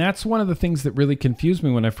 And that's one of the things that really confused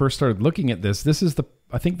me when I first started looking at this.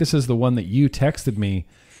 I think this is the one that you texted me,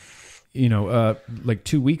 like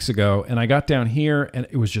 2 weeks ago. And I got down here and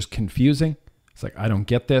it was just confusing. It's like, I don't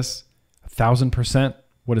get this. 1,000%.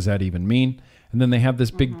 What does that even mean? And then they have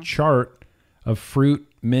this big chart of fruit,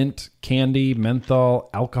 mint, candy, menthol,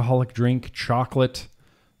 alcoholic drink, chocolate,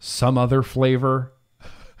 some other flavor.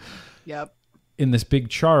 Yep. In this big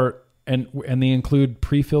chart. And they include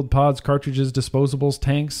pre-filled pods, cartridges, disposables,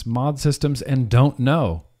 tanks, mod systems, and don't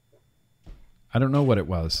know. I don't know what it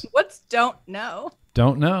was. What's don't know?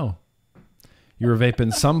 Don't know. You were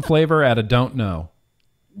vaping some flavor at a don't know.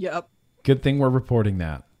 Yep. Good thing we're reporting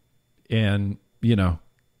that. And,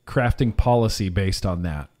 crafting policy based on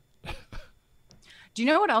that. Do you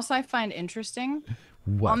know what else I find interesting?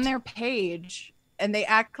 What? On their page, and they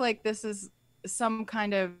act like this is some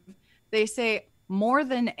kind of, they say, more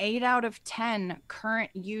than 8 out of 10 current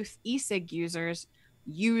youth e-cig users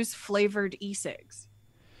use flavored e-cigs.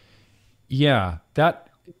 Yeah, that.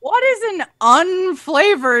 What is an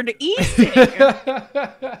unflavored e-cig?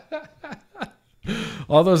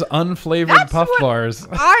 All those unflavored puff bars.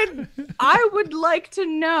 I would like to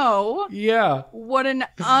know. Yeah. What an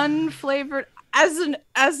unflavored, as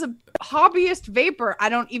a hobbyist vapor, I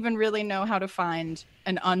don't even really know how to find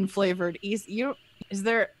an unflavored e-cig. Is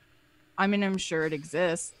there? I mean, I'm sure it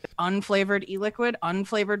exists. Unflavored e-liquid,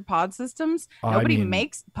 unflavored pod systems. Nobody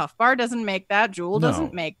makes, Puff Bar doesn't make that. Juul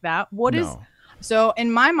doesn't make that. What is? So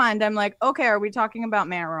in my mind, I'm like, okay, are we talking about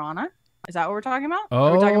marijuana? Is that what we're talking about?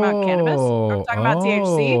 Are we talking about cannabis? Are we talking about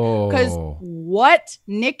THC? Because what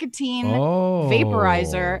nicotine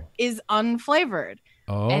vaporizer is unflavored?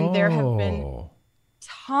 And there have been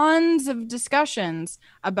tons of discussions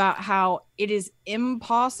about how it is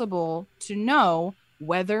impossible to know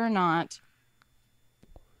whether or not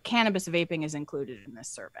cannabis vaping is included in this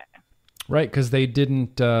survey. Right, because they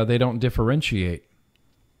don't differentiate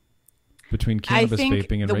between cannabis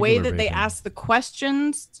vaping and the way regular that they vaping. ask the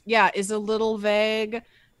questions, is a little vague.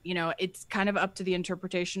 It's kind of up to the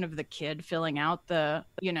interpretation of the kid filling out the,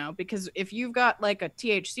 because if you've got like a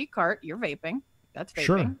THC cart, you're vaping. That's vaping.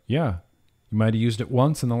 Sure, yeah. You might have used it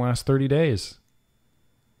once in the last 30 days.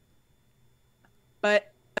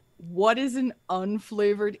 But what is an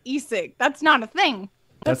unflavored e-cig? That's not a thing.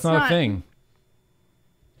 That's not a thing.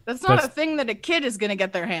 That's not a thing that a kid is going to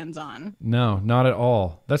get their hands on. No, not at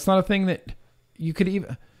all. That's not a thing that you could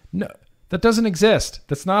even... No, that doesn't exist.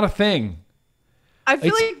 That's not a thing. I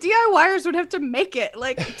feel like DIYers would have to make it.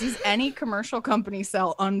 Like, does any commercial company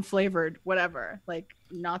sell unflavored whatever? Like,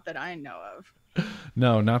 not that I know of.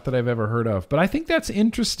 No, not that I've ever heard of. But I think that's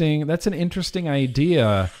interesting. That's an interesting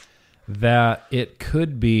idea that it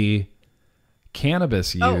could be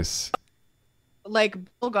cannabis use. Like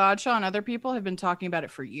Bill Godshaw and other people have been talking about it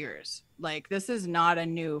for years. Like, this is not a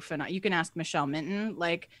new phenomenon. You can ask Michelle Minton.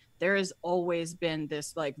 Like, there has always been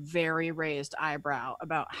this like very raised eyebrow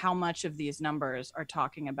about how much of these numbers are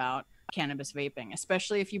talking about cannabis vaping,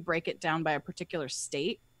 especially if you break it down by a particular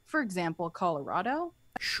state. For example, Colorado.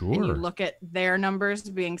 Sure. And you look at their numbers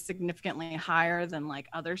being significantly higher than like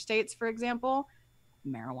other states, for example.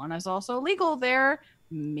 Marijuana is also legal there,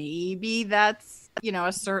 maybe that's,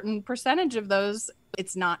 a certain percentage of those.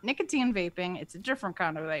 It's not nicotine vaping. It's a different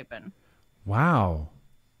kind of vaping. Wow.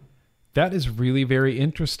 That is really very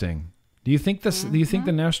interesting. Do you think this? Do you think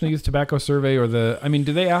the National Youth Tobacco Survey or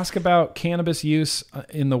do they ask about cannabis use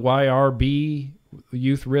in the YRB,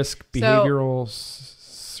 Youth Risk Behavioral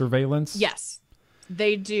Surveillance? Yes,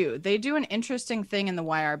 they do. They do an interesting thing in the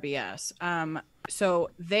YRBS.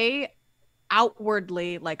 So they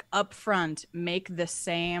outwardly, like upfront, make the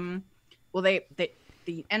same. Well,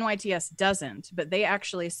 the NYTS doesn't, but they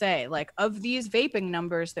actually say, like, of these vaping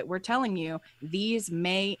numbers that we're telling you, these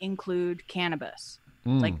may include cannabis.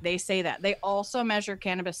 Like, they say that. They also measure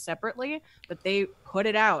cannabis separately, but they put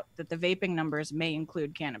it out that the vaping numbers may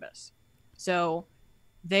include cannabis. So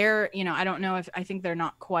they're, I don't know I think they're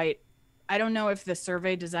not quite, I don't know if the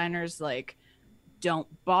survey designers, like, don't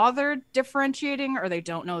bother differentiating, or they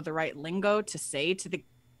don't know the right lingo to say to the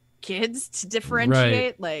kids to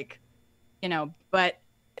differentiate. Right. But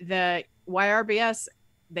the YRBS,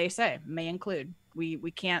 they say, may include.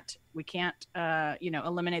 We can't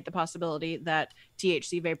eliminate the possibility that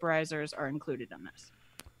THC vaporizers are included in this.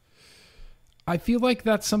 I feel like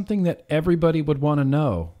that's something that everybody would want to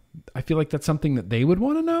know. I feel like that's something that they would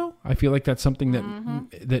want to know. I feel like that's something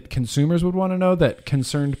that that consumers would want to know, that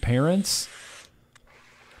concerned parents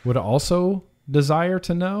would also desire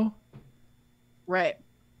to know. Right.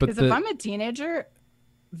 Because if I'm a teenager,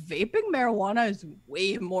 vaping marijuana is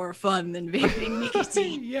way more fun than vaping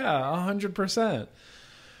nicotine. Yeah, 100%.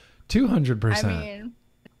 200%. I mean,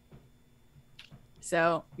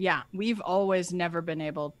 so yeah, we've always never been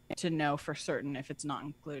able to know for certain if it's not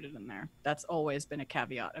included in there. That's always been a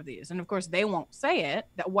caveat of these. And of course, they won't say it.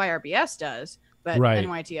 That YRBS does, but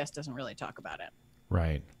NYTS doesn't really talk about it.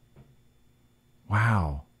 Right.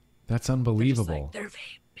 Wow. That's unbelievable. They're just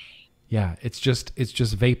like, they're vaping. Yeah, it's just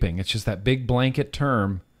vaping. It's just that big blanket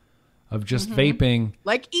term of just vaping.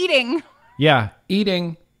 Like eating. Yeah,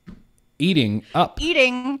 eating up.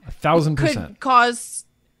 Eating 1,000%. Could cause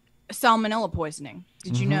salmonella poisoning.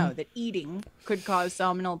 Did you know that eating could cause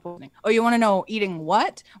salmonella poisoning? Oh, you want to know eating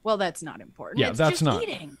what? Well, that's not important. Yeah, it's that's just not.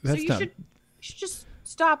 eating. That's so you should just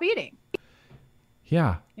stop eating.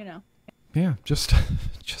 Yeah. Yeah, just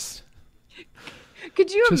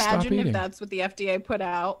Could you imagine if that's what the FDA put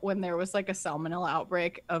out when there was like a salmonella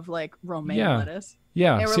outbreak of like romaine lettuce?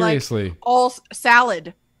 Yeah, they were seriously. Like, all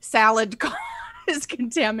salad is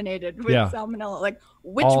contaminated with salmonella. Like,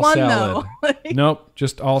 which all one salad. though? Nope,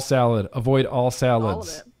 just all salad. Avoid all salads. All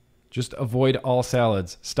of it. Just avoid all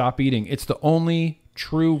salads. Stop eating. It's the only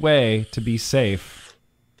true way to be safe.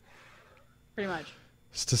 Pretty much.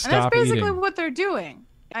 Is to stop eating. And that's basically what they're doing.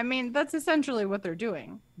 I mean, that's essentially what they're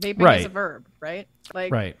doing. Vaping is a verb, right?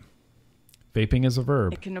 Like, right. Vaping is a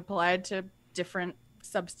verb. It can apply to different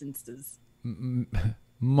substances.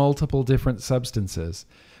 Multiple different substances.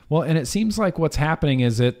 Well, and it seems like what's happening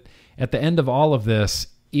is that at the end of all of this,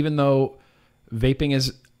 even though vaping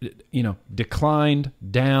is, declined,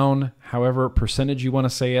 down, however percentage you want to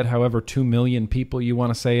say it, however 2 million people you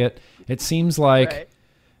want to say it, it seems like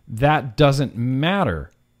that doesn't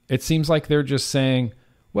matter. It seems like they're just saying,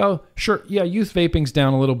 well, sure, yeah, youth vaping's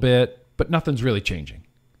down a little bit, but nothing's really changing.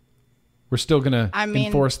 We're still going to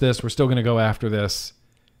enforce this. We're still going to go after this.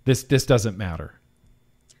 This doesn't matter.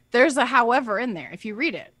 There's a however in there. If you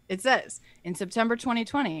read it, it says, in September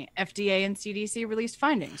 2020, FDA and CDC released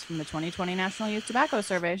findings from the 2020 National Youth Tobacco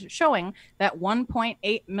Survey showing that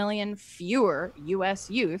 1.8 million fewer U.S.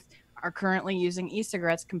 youth are currently using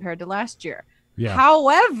e-cigarettes compared to last year. Yeah.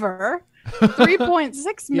 However,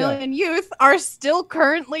 3.6 million youth are still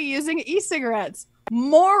currently using e-cigarettes.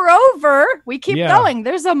 Moreover, we keep going.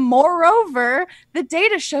 There's a moreover. The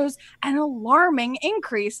data shows an alarming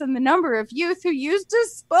increase in the number of youth who use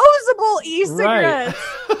disposable e-cigarettes.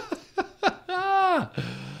 Right.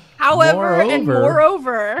 However, and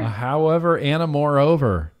moreover. A however and a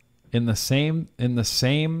moreover in the same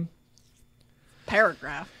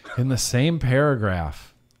paragraph. In the same paragraph.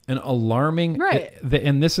 An alarming, right?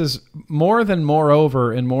 And this is more than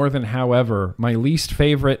moreover and more than however. My least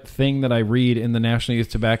favorite thing that I read in the National Youth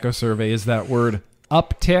Tobacco Survey is that word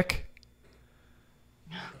uptick.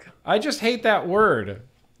 I just hate that word.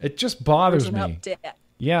 It just bothers me. Uptick.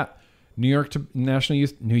 Yeah, National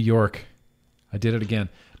Youth. I did it again.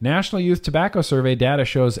 National Youth Tobacco Survey data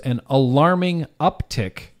shows an alarming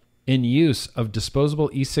uptick in use of disposable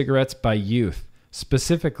e-cigarettes by youth,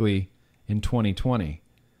 specifically in 2020.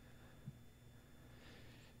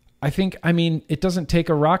 It doesn't take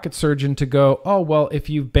a rocket surgeon to go, oh, well,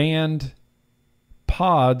 if you've banned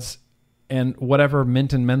pods and whatever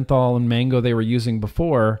mint and menthol and mango they were using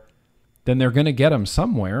before, then they're going to get them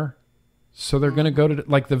somewhere. So they're going to go to,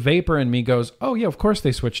 like, the vapor in me goes, oh yeah, of course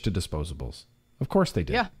they switched to disposables. Of course they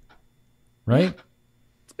did. Yeah. Right?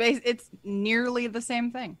 It's nearly the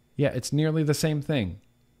same thing. Yeah, it's nearly the same thing.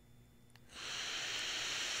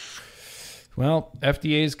 Well,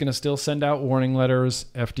 FDA is going to still send out warning letters.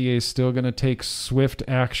 FDA is still going to take swift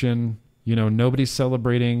action. You know, nobody's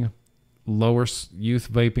celebrating lower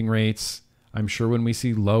youth vaping rates. I'm sure when we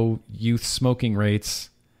see low youth smoking rates,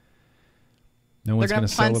 no one's going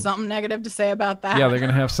to find something negative to say about that. Yeah, they're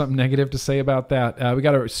going to have something negative to say about that. We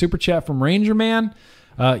got a super chat from Ranger Man.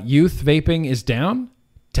 Youth vaping is down?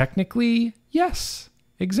 Technically, yes.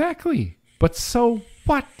 Exactly. But so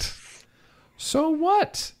what? So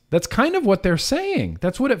what? That's kind of what they're saying.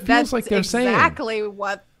 That's what it feels like they're saying. Exactly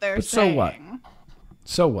what they're saying. So what?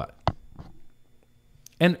 So what?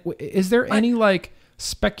 And is there any like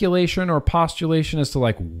speculation or postulation as to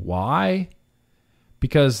like why?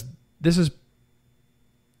 Because this is,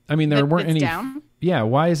 I mean, there weren't any. Down? Yeah.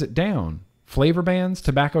 Why is it down? Flavor bans,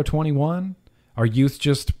 tobacco 21. Are youth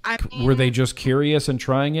just, were they just curious and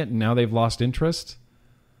trying it and now they've lost interest?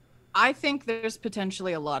 I think there's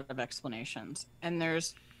potentially a lot of explanations, and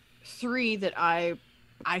there's 3 that I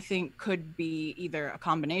think could be either a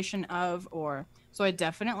combination of, or so I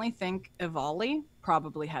definitely think EVALI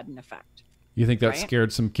probably had an effect. You think that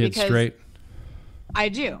scared some kids straight? I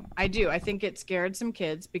do. I think it scared some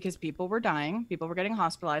kids because people were dying, people were getting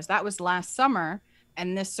hospitalized. That was last summer,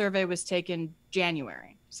 and this survey was taken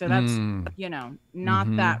January. So that's, you know,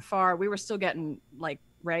 not that far. We were still getting like,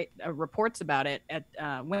 reports about it at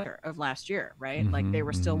winter of last year, right? Like they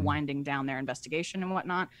were still winding down their investigation and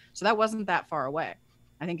whatnot. So that wasn't that far away.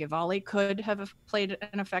 I think EVALI could have played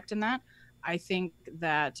an effect in that. I think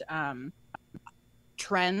that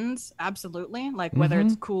trends, absolutely, like whether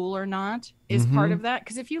it's cool or not, is part of that.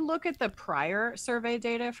 Because if you look at the prior survey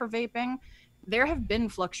data for vaping, there have been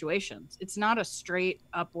fluctuations. It's not a straight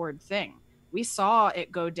upward thing. We saw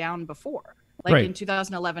it go down before. Like in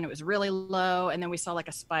 2011, it was really low. And then we saw like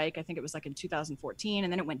a spike. I think it was like in 2014.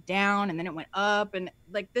 And then it went down and then it went up. And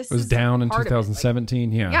like this was down in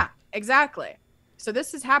 2017. Yeah, exactly. So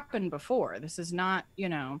this has happened before. This is not, you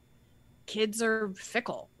know, kids are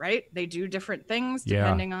fickle, right? They do different things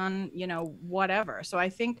depending on, you know, whatever. So I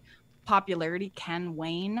think popularity can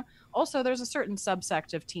wane. Also, there's a certain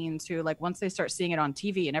subsect of teens who, like, once they start seeing it on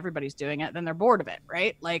TV and everybody's doing it, then they're bored of it,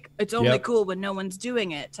 right? Like, it's only cool when no one's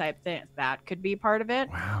doing it type thing. That could be part of it.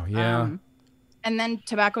 Wow, yeah. And then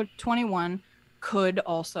Tobacco 21 could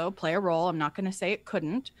also play a role. I'm not going to say it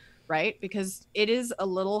couldn't, right? Because it is a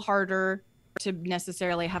little harder to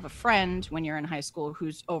necessarily have a friend when you're in high school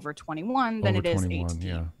who's over 21 than it is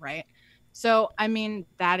 18, right? So, I mean,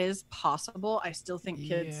 that is possible. I still think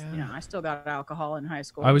kids, you know, I still got alcohol in high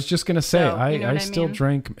school. I was just going to say, so, I still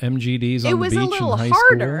drank MGDs on the beach in high school. It was a little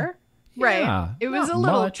harder, right? Yeah, it was a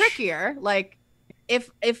little trickier. Like, if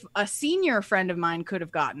a senior friend of mine could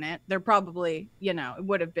have gotten it, there probably, you know, it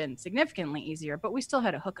would have been significantly easier, but we still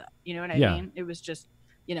had a hookup. You know what I mean? It was just,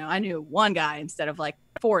 you know, I knew one guy instead of like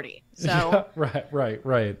 40. So,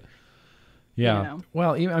 right. Yeah. You know.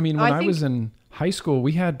 Well, I mean, when I was in high school,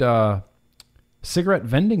 we had cigarette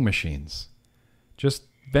vending machines, just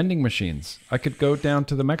vending machines. I could go down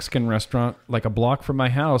to the Mexican restaurant like a block from my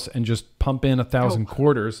house and just pump in 1,000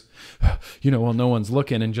 quarters, you know, while no one's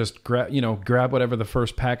looking, and just grab whatever the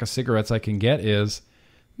first pack of cigarettes I can get is.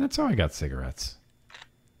 And that's how I got cigarettes.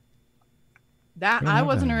 That I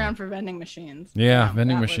wasn't around for vending machines. Yeah, no,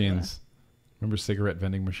 vending machines. Remember cigarette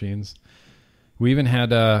vending machines? We even had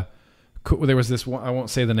there was this one, I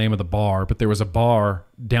won't say the name of the bar, but there was a bar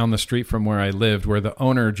down the street from where I lived where the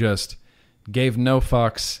owner just gave no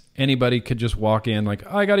fucks. Anybody could just walk in like,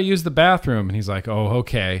 oh, I got to use the bathroom. And he's like, oh,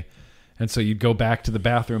 okay. And so you'd go back to the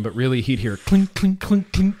bathroom, but really he'd hear clink, clink,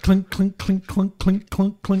 clink, clink, clink, clink, clink, clink, clink,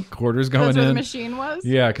 clink, clink, quarters going in. That's where the machine was?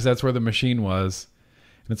 Yeah, because that's where the machine was.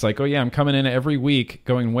 And it's like, oh, yeah, I'm coming in every week,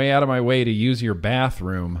 going way out of my way to use your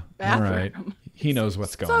bathroom. All right. He knows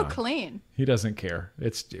what's going on. So clean. He doesn't care.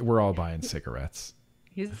 We're all buying cigarettes.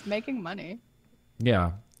 He's making money.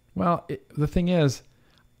 Yeah. Well, the thing is,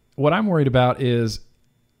 what I'm worried about is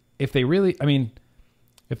if they really, I mean,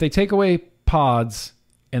 if they take away pods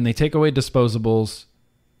and they take away disposables,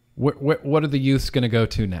 what are the youths going to go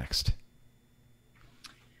to next?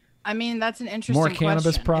 I mean, that's an interesting More question.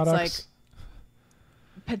 cannabis products? It's like,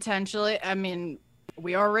 potentially, I mean,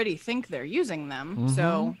 we already think they're using them.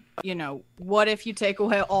 So, you know, what if you take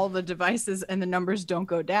away all the devices and the numbers don't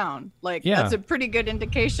go down? Like, that's a pretty good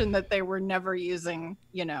indication that they were never using,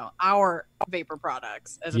 you know, our vapor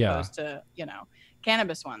products as opposed to, you know,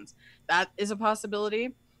 cannabis ones. That is a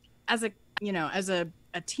possibility. As a, you know, as a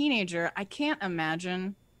teenager, I can't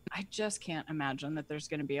imagine I just can't imagine that there's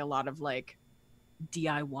going to be a lot of like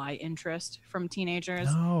DIY interest from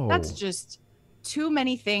teenagers. No. That's just too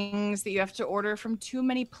many things that you have to order from too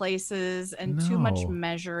many places and too much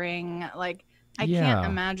measuring. Like I can't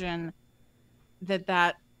imagine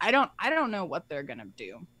that I don't know what they're going to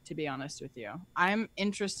do, to be honest with you. I'm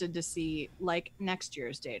interested to see like next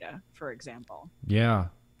year's data, for example. Yeah.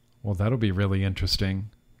 Well, that'll be really interesting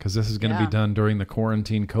because this is going to be done during the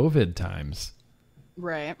quarantine COVID times.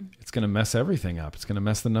 Right. It's going to mess everything up. It's going to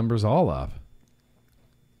mess the numbers all up.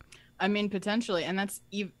 I mean, potentially. And that's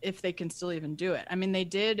if they can still even do it. I mean, they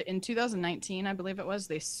did in 2019, I believe it was,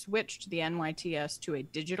 they switched the NYTS to a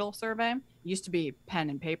digital survey. It used to be pen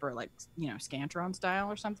and paper, like, Scantron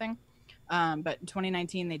style or something. But in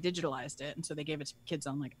 2019, they digitalized it. And so they gave it to kids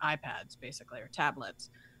on like iPads, basically, or tablets.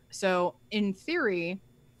 So in theory,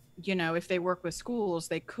 if they work with schools,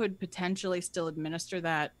 they could potentially still administer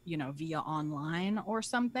that, via online or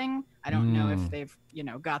something. I don't know if they've,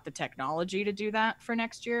 got the technology to do that for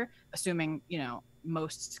next year, assuming,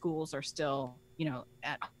 most schools are still,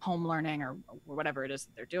 at home learning or whatever it is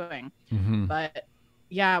that they're doing. Mm-hmm. But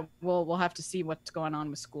yeah, we'll have to see what's going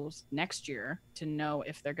on with schools next year to know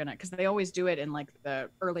if they're gonna, because they always do it in like the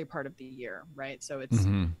early part of the year, right? So it's,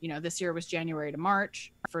 this year was January to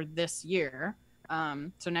March for this year.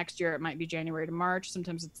 So next year it might be January to March.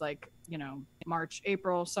 Sometimes it's like, March,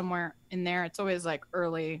 April, somewhere in there. It's always like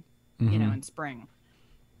early, in spring.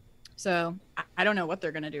 So I don't know what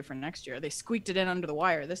they're going to do for next year. They squeaked it in under the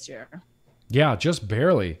wire this year. Yeah, just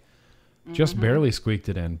barely. Just barely squeaked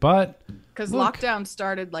it in. But because lockdown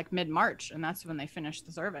started like mid-March, and that's when they finished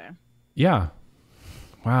the survey. Yeah.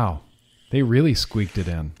 Wow. They really squeaked it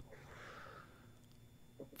in.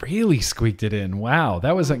 Really squeaked it in. Wow,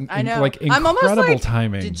 that was like incredible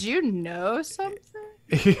timing. Did you know something?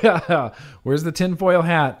 Yeah. Where's the tinfoil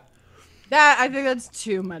hat? I think that's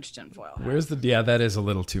too much tinfoil hat. Where's the? Yeah, that is a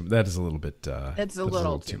little too. That is a little bit. It's a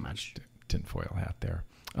little too much tinfoil hat there.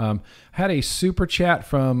 Had a super chat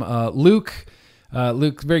from Luke.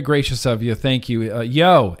 Luke, very gracious of you. Thank you.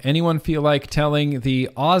 Yo, anyone feel like telling the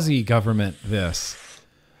Aussie government this?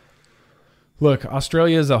 Look,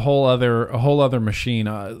 Australia is a whole other machine.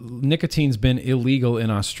 Nicotine's been illegal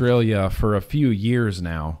in Australia for a few years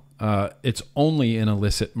now. It's only an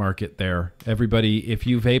illicit market there. Everybody, if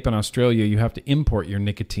you vape in Australia, you have to import your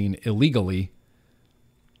nicotine illegally.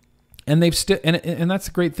 And they've still, and that's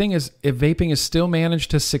the great thing is, if vaping has still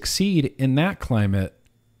managed to succeed in that climate,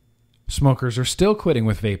 smokers are still quitting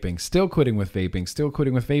with vaping,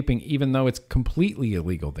 even though it's completely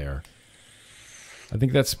illegal there. I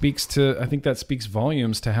think that speaks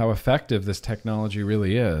volumes to how effective this technology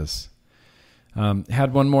really is.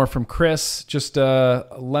 Had one more from Chris, just a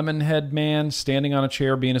lemonhead man standing on a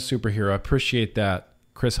chair being a superhero. I appreciate that,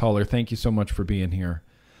 Chris Haller. Thank you so much for being here.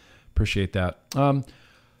 Appreciate that.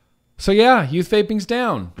 So yeah, youth vaping's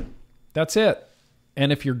down. That's it.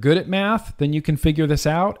 And if you're good at math, then you can figure this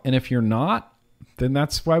out. And if you're not, then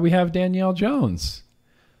that's why we have Danielle Jones.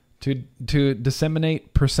 To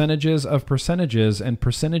disseminate percentages of percentages and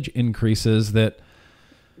percentage increases that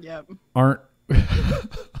aren't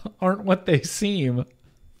what they seem.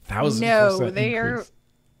 1,000% No, they increase. are.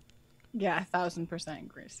 Yeah, 1,000%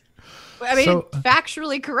 increase. I mean,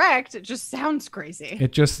 factually correct. It just sounds crazy.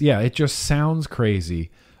 It just sounds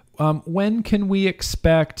crazy. When can we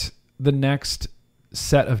expect the next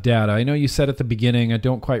set of data? I know you said at the beginning. I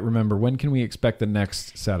don't quite remember. When can we expect the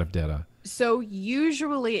next set of data? So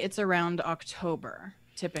usually it's around October,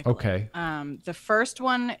 typically. Okay. The first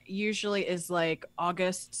one usually is like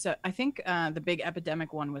August. So I think the big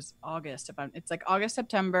epidemic one was August. It's like August,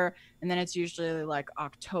 September, and then it's usually like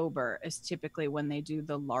October is typically when they do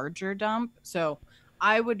the larger dump. So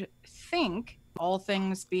I would think, all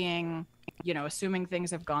things being, assuming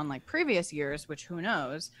things have gone like previous years, which who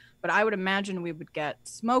knows, but I would imagine we would get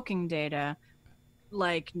smoking data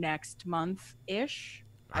like next month-ish.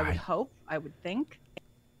 I would hope. I would think.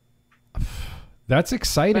 That's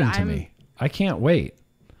exciting to me. I can't wait.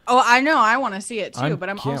 Oh, I know. I want to see it too. I'm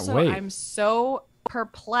I'm so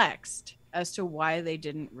perplexed as to why they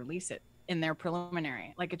didn't release it in their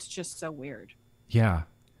preliminary. Like, it's just so weird. Yeah.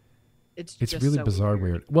 It's really so bizarre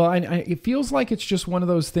weird. Well, it feels like it's just one of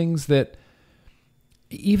those things that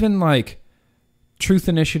even like Truth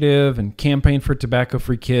Initiative and Campaign for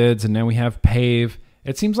Tobacco-Free Kids, and now we have PAVE.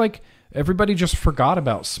 It seems like everybody just forgot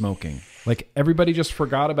about smoking. Like, everybody just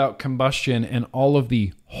forgot about combustion and all of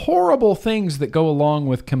the horrible things that go along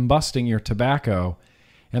with combusting your tobacco.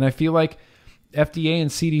 And I feel like FDA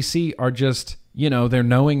and CDC are just, they're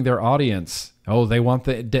knowing their audience. Oh, they want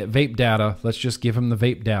the vape data. Let's just give them the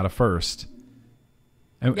vape data first.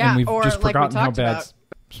 And we've just forgotten how bad.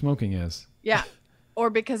 smoking is. Yeah. Or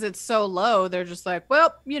because it's so low, they're just like,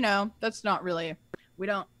 well, that's not really, we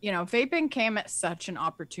don't, vaping came at such an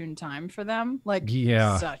opportune time for them. Like,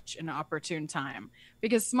 Yeah. such an opportune time,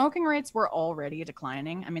 because smoking rates were already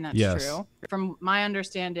declining. I mean, that's Yes. true. From my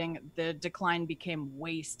understanding, the decline became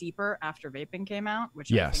way steeper after vaping came out,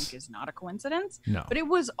 which I Yes. think is not a coincidence. No. But it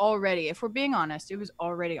was already, if we're being honest, it was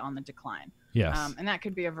already on the decline. Yes. And that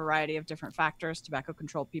could be a variety of different factors. Tobacco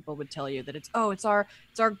control people would tell you that it's our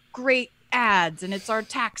great ads, and it's our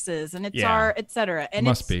taxes, and it's our et cetera. And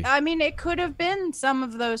Must be. I mean, it could have been some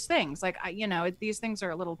of those things. Like, these things are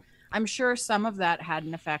a little, I'm sure some of that had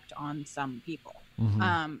an effect on some people.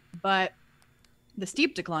 Mm-hmm. But the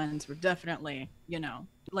steep declines were definitely,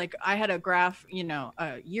 like I had a graph,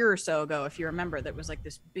 a year or so ago, if you remember, that was like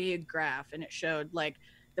this big graph, and it showed like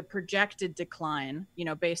the projected decline,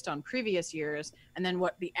 based on previous years, and then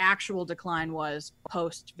what the actual decline was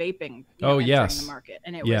post vaping entering the market.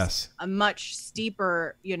 And it was a much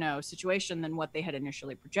steeper, situation than what they had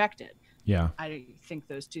initially projected. Yeah. I think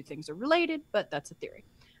those two things are related, but that's a theory.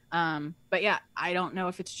 But yeah, I don't know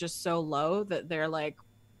if it's just so low that they're like,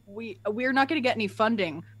 we're not going to get any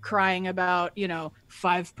funding crying about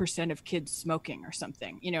 5% of kids smoking or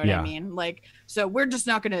something, you know what I mean? Like, so we're just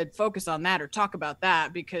not going to focus on that or talk about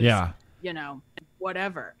that because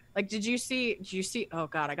whatever. Like, did you see oh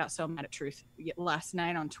god, I got so mad at Truth last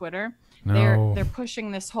night on Twitter. No. They're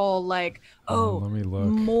pushing this whole like, let me look.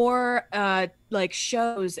 More like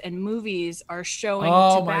shows and movies are showing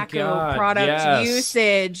tobacco product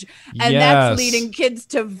usage, and that's leading kids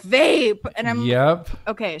to vape. And I'm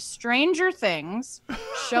okay, Stranger Things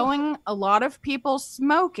showing a lot of people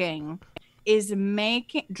smoking is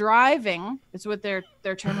driving, it's what their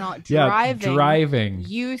terminology, driving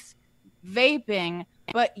youth vaping,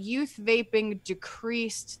 but youth vaping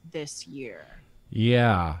decreased this year.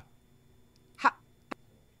 Yeah.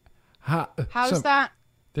 How's that?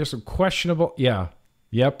 There's some questionable. Yeah.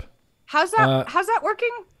 Yep. How's that working?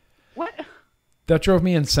 What? That drove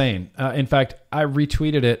me insane. In fact, I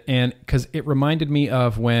retweeted it, and because it reminded me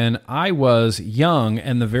of when I was young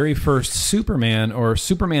and the very first Superman, or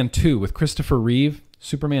Superman 2 with Christopher Reeve,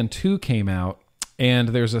 Superman 2 came out, and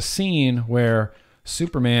there's a scene where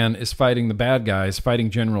Superman is fighting the bad guys, fighting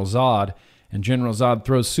General Zod, and General Zod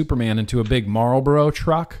throws Superman into a big Marlboro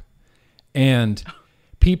truck, and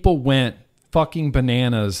people went fucking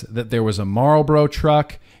bananas that there was a Marlboro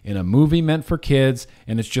truck in a movie meant for kids,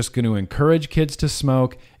 and it's just going to encourage kids to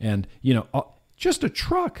smoke, and just a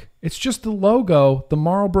truck. It's just the logo, the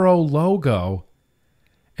Marlboro logo,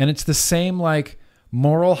 and it's the same like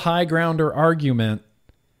moral high grounder argument.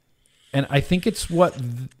 And I think it's what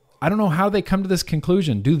I don't know how they come to this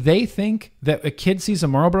conclusion. Do they think that a kid sees a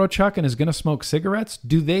Marlboro truck and is going to smoke cigarettes?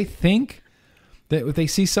 Do they think that if they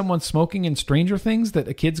see someone smoking in Stranger Things that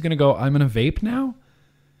a kid's going to go, I'm going to vape now?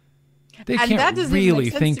 They can't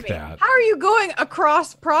really think that. How are you going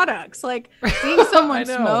across products? Like seeing someone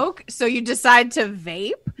smoke, so you decide to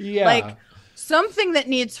vape? Yeah. Like something that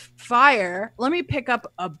needs fire. Let me pick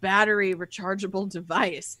up a battery rechargeable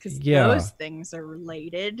device, because those things are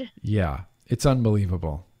related. Yeah. It's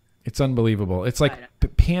unbelievable. It's unbelievable. It's like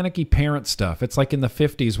panicky parent stuff. It's like in the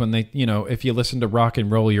 50s when they, if you listen to rock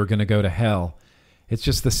and roll, you're going to go to hell. It's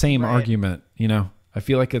just the same argument, I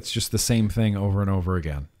feel like it's just the same thing over and over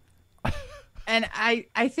again. And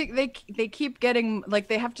I think they keep getting, like,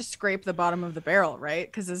 they have to scrape the bottom of the barrel, right?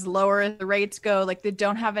 Because as lower as the rates go, like, they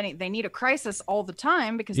don't have any, they need a crisis all the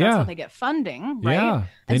time because that's how they get funding, right? Yeah,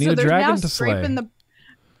 they need a dragon to slay.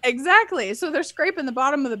 Exactly. So they're scraping the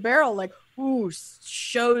bottom of the barrel, like, ooh,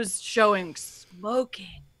 shows showing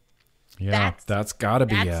smoking. Yeah, that's got to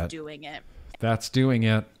be it. That's doing it. That's doing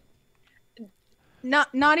it.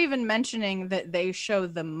 Not even mentioning that they show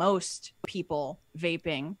the most people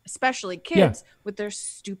vaping, especially kids, with their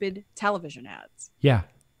stupid television ads.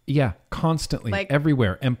 Yeah, constantly, like,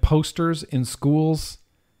 everywhere, and posters in schools.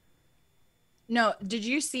 No, did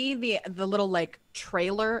you see the little like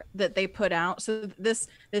trailer that they put out? So this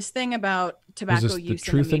thing about tobacco use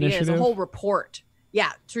in the media is a whole report.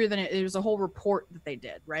 Yeah, it was a whole report that they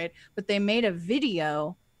did, right? But they made a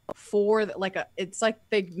video for it's like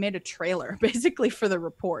they made a trailer basically for the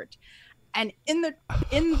report, and in the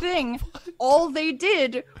thing all they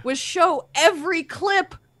did was show every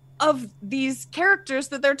clip of these characters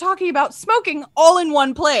that they're talking about smoking all in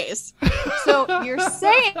one place. So you're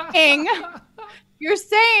saying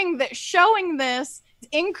that showing this is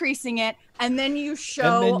increasing it, and then you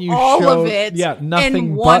show all of it nothing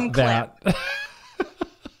in but one that. clip.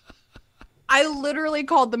 I literally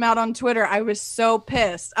called them out on Twitter. I was so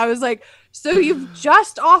pissed. I was like, so you've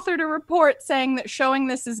just authored a report saying that showing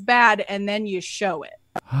this is bad, and then you show it.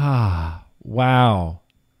 Wow.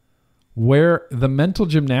 Where the mental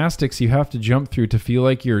gymnastics you have to jump through to feel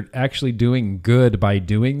like you're actually doing good by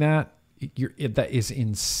doing that, that is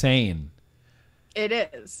insane. It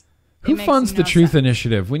is. Who funds the Truth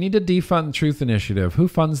Initiative? We need to defund Truth Initiative. Who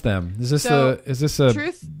funds them? Is this a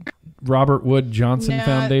Robert Wood Johnson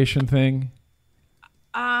Foundation thing?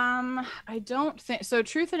 I don't think so.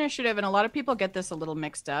 Truth Initiative, and a lot of people get this a little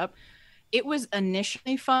mixed up. It was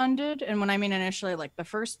initially funded, and when I mean initially, like the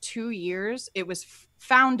first 2 years, it was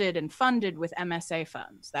founded and funded with MSA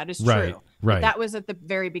funds. That is true. Right. But that was at the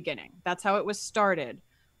very beginning. That's how it was started.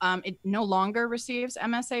 It no longer receives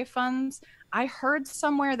MSA funds. I heard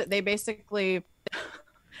somewhere that they basically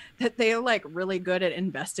that they are like really good at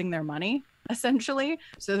investing their money, essentially,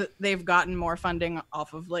 so that they've gotten more funding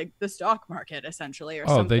off of like the stock market, essentially, or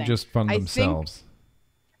something. They just fund themselves.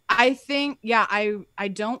 I think, yeah, I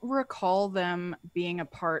don't recall them being a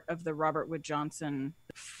part of the Robert Wood Johnson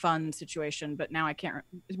fund situation, but now I can't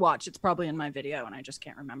watch. It's probably in my video and I just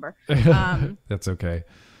can't remember. That's okay.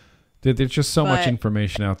 There's just so much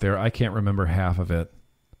information out there. I can't remember half of it.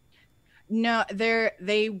 No,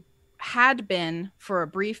 they had been for a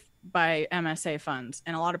brief by MSA funds,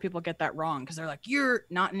 and a lot of people get that wrong because they're like, "You're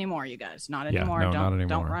not anymore, you guys, not anymore. Not anymore.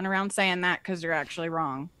 Don't run around saying that because you're actually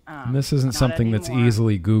wrong." And this isn't something that's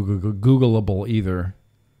easily Googleable either.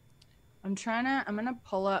 I'm gonna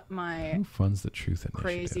pull up my Who funds the Truth Initiative?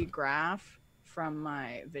 Crazy graph from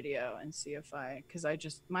my video and see if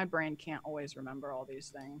because my brain can't always remember all these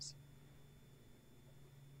things.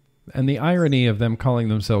 And the irony of them calling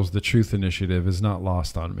themselves the Truth Initiative is not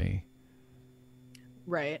lost on me.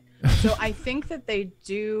 Right. So I think that they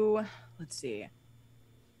do. Let's see.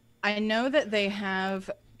 I know that they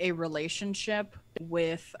have a relationship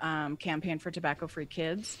with Campaign for Tobacco-Free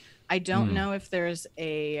Kids. I don't know if there's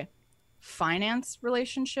a finance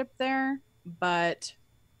relationship there, but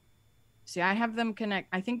see, I have them connect.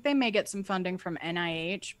 I think they may get some funding from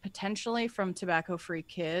NIH, potentially from Tobacco-Free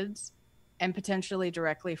Kids, and potentially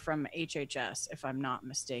directly from HHS, if I'm not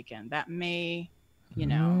mistaken. That may,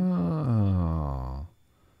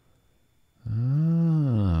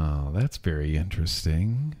 Oh, that's very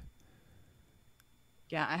interesting.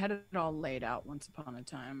 Yeah, I had it all laid out once upon a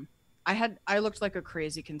time. I looked like a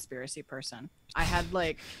crazy conspiracy person. I had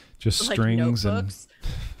just strings notebooks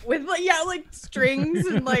with strings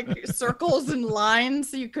and circles and lines,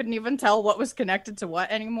 so you couldn't even tell what was connected to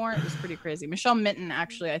what anymore. It was pretty crazy. Michelle Minton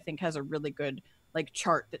actually, I think, has a really good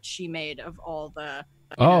chart that she made of all the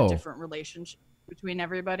different relationships between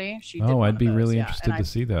everybody. I'd be really interested to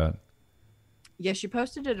see that. Yeah, she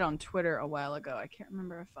posted it on Twitter a while ago. I can't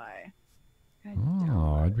remember if I'd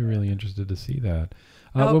be really interested to see that.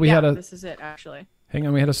 This is it, actually. Hang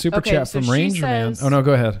on, we had a super chat from Ranger Man. Oh, no,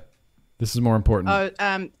 go ahead. This is more important.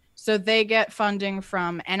 So they get funding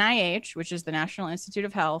from NIH, which is the National Institute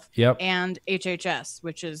of Health, and HHS,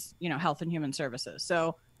 which is, Health and Human Services.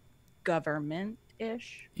 So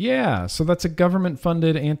government-ish. Yeah, so that's a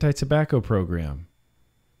government-funded anti-tobacco program.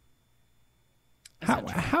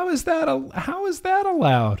 How is that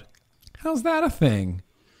allowed? How's that a thing?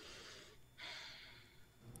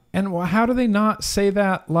 And how do they not say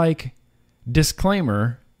that,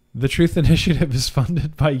 disclaimer, the Truth Initiative is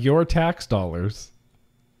funded by your tax dollars?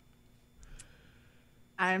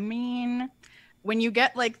 I mean, when you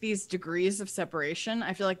get these degrees of separation,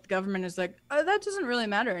 I feel like the government is that doesn't really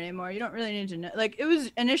matter anymore. You don't really need to know. It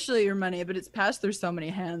was initially your money, but it's passed through so many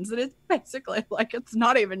hands that it's basically it's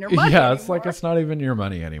not even your money Yeah, anymore. it's it's not even your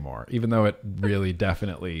money anymore, even though it really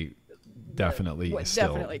definitely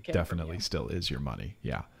still is your money.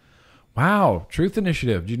 Yeah. Wow. Truth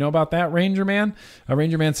Initiative. Do you know about that, Ranger Man?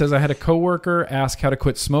 Ranger Man says, I had a coworker ask how to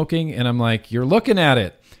quit smoking, and I'm like, you're looking at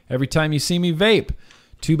it every time you see me vape.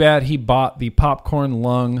 Too bad he bought the popcorn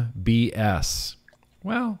lung BS.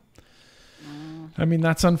 Well, I mean,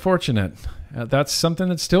 that's unfortunate. That's something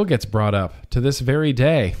that still gets brought up to this very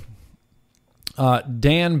day.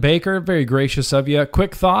 Dan Baker, very gracious of you.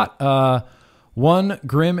 Quick thought. One,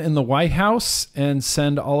 Grim in the White House and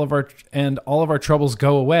all of our troubles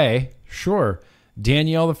go away. Sure.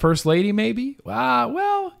 Danielle, the First Lady, maybe?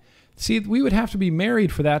 Well, see, we would have to be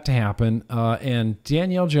married for that to happen. And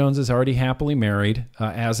Danielle Jones is already happily married,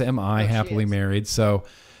 as am I, happily married. So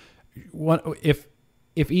if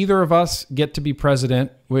either of us get to be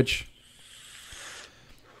president, which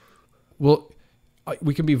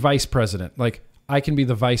we can be vice president. I can be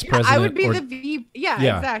the vice president. I would be the VP. Yeah,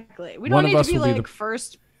 exactly. We don't need to be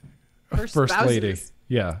first lady.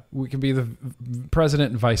 Yeah, we can be the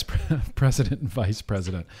president and vice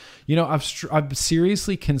president. I've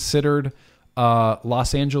seriously considered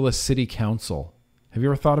Los Angeles City Council. Have you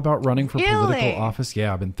ever thought about running for Really? political office?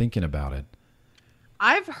 Yeah, I've been thinking about it.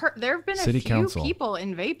 I've heard there have been City a few council. people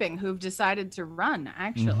in vaping who've decided to run.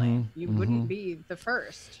 Actually, you wouldn't be the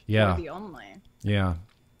first. Yeah. Or the only. Yeah.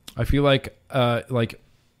 I feel like a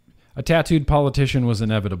tattooed politician was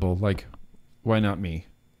inevitable. Like, why not me?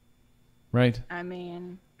 Right? I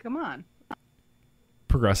mean, come on.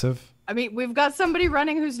 Progressive. I mean, we've got somebody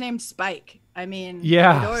running who's named Spike. I mean,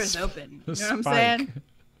 Yeah. the door is open. You know what I'm Spike. saying?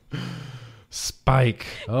 Spike.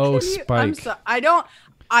 Oh, Spike.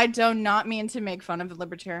 I do not mean to make fun of the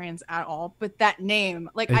libertarians at all, but that name,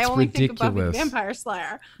 like, I It's only think of Buffy the ridiculous. Vampire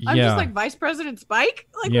Slayer. I'm Yeah. just like Vice President Spike.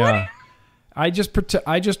 Like, Yeah. what? I just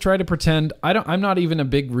try to pretend I'm not even a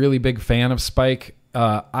really big fan of Spike.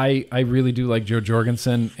 I really do like Joe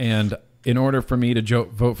Jorgensen, and in order for me to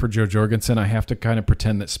vote for Joe Jorgensen, I have to kind of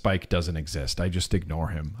pretend that Spike doesn't exist. I just ignore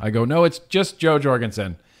him. I go, no, it's just Joe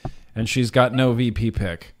Jorgensen, and she's got no VP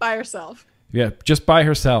pick. By herself. Yeah, just by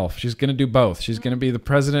herself. She's going to do both. She's going to be the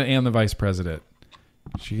president and the vice president.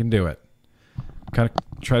 She can do it. Got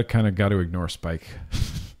to ignore Spike.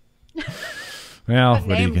 Well, That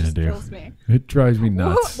what are you name going to just do? kills me. It drives me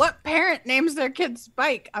nuts. What parent names their kid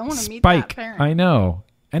Spike? I want to meet that Spike. parent. I know.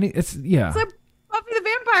 And it's yeah. It's like Buffy the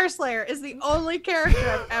Vampire Slayer is the only character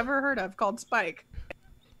I've ever heard of called Spike.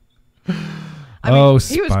 I mean,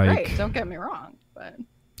 he was Spike. great. Don't get me wrong, but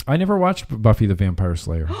I never watched Buffy the Vampire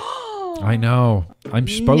Slayer. I know. I'm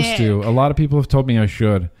supposed to. Nick. A lot of people have told me I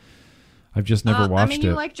should. I've just never watched I mean,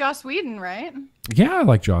 you it. like Joss Whedon, right? Yeah, I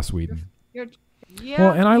like Joss Whedon. Yeah.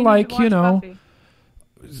 Well, and I you need like, to you watch know, Buffy.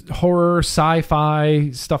 Horror,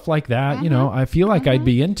 sci-fi, stuff like that. You know, I feel like I'd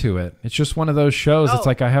be into it. It's just one of those shows. It's Oh.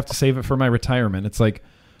 like I have to save it for my retirement. It's like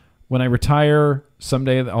when I retire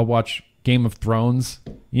someday, I'll watch Game of Thrones.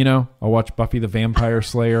 You know, I'll watch Buffy the Vampire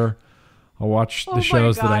Slayer. I'll watch Oh the my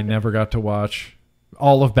shows that I God. never got to watch.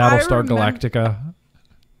 All of Battlestar remember- Galactica.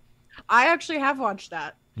 I actually have watched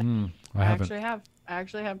that. I haven't. I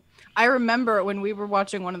actually have. I remember when we were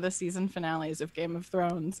watching one of the season finales of Game of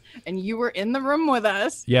Thrones, and you were in the room with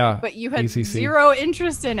us. Yeah, But you had ACC. zero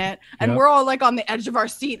interest in it, and Yep. we're all like on the edge of our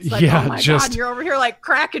seats, like, Yeah, "Oh my just- god!" You're over here like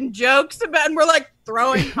cracking jokes about, and we're like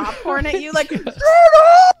throwing popcorn at you, like,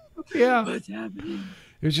 Yeah. "What's happening?"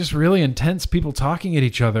 It was just really intense, people talking at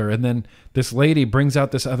each other. And then this lady brings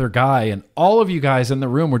out this other guy, and all of you guys in the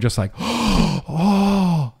room were just like,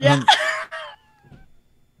 oh. Yeah.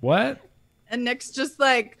 What? And Nick's just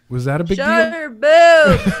like, Was that a big "Shut deal? her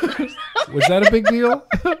boob." Was that a big deal?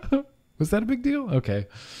 Was that a big deal? Okay.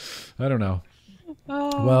 I don't know.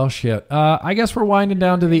 Oh. Well, shit. I guess we're winding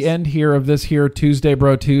down to the end here of this here Tuesday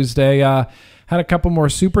Bro Tuesday. Had a couple more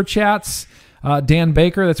super chats. Dan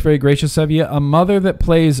Baker, that's very gracious of you. A mother that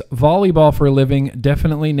plays volleyball for a living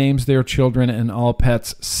definitely names their children and all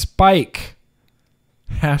pets Spike.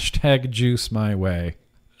 Hashtag juice my way.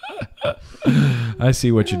 I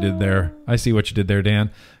see what you did there.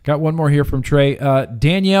 Dan. Got one more here from Trey.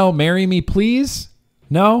 Danielle, marry me, please.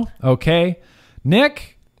 No? Okay.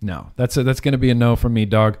 Nick? No. That's going to be a no from me,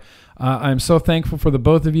 dog. I'm so thankful for the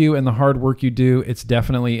both of you and the hard work you do. It's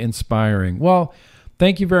definitely inspiring. Well,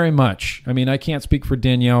 thank you very much. I mean, I can't speak for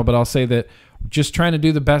Danielle, but I'll say that just trying to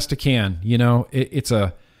do the best I can. You know, it's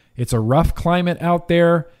a rough climate out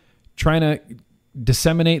there. Trying to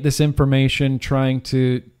disseminate this information, trying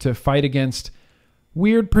to fight against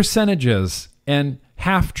weird percentages and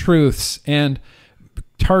half truths and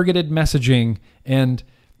targeted messaging and,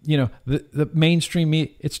 you know, the mainstream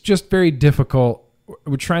media. It's just very difficult.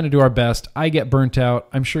 We're trying to do our best. I get burnt out.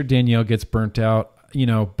 I'm sure Danielle gets burnt out, you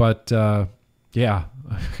know, but yeah,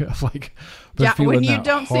 like, been Yeah, feeling when you that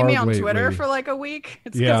don't see me hard on Twitter lately. for like a week,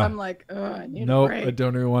 it's because Yeah. I'm like, I need a Nope, break. I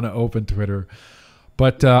don't even want to open Twitter.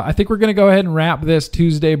 But I think we're going to go ahead and wrap this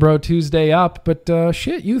Tuesday Bro Tuesday up. But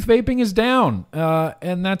shit, youth vaping is down.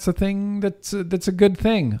 And that's a thing that's a good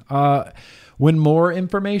thing. When more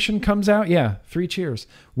information comes out, yeah, 3 cheers.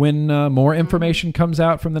 When more information comes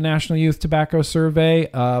out from the National Youth Tobacco Survey,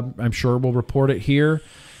 I'm sure we'll report it here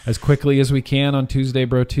as quickly as we can on Tuesday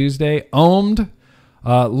Bro Tuesday. Ohmed,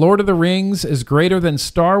 Lord of the Rings is greater than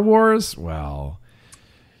Star Wars. Well,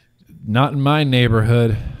 not in my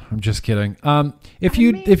neighborhood. I'm just kidding. If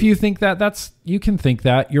you think that, you can think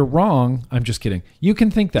that. You're wrong. I'm just kidding. You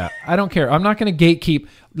can think that. I don't care. I'm not going to gatekeep.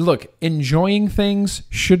 Look, enjoying things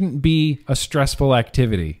shouldn't be a stressful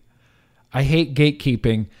activity. I hate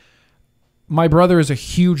gatekeeping. My brother is a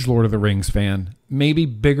huge Lord of the Rings fan, maybe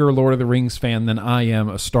bigger Lord of the Rings fan than I am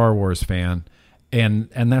a Star Wars fan, and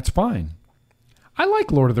that's fine. I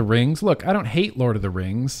like Lord of the Rings. Look, I don't hate Lord of the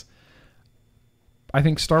Rings. I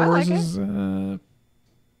think Star Wars is, I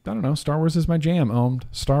don't know, Star Wars is my jam, Ohmed.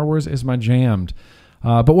 Star Wars is my jammed.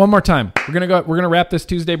 But one more time, we're gonna wrap this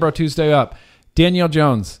Tuesday Bro Tuesday up. Danielle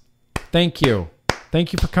Jones, thank you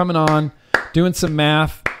for coming on, doing some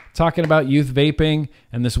math, talking about youth vaping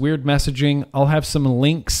and this weird messaging. I'll have some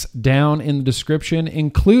links down in the description,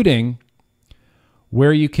 including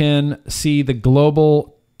where you can see the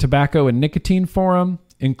Global Tobacco and Nicotine Forum,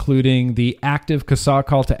 including the active CASAA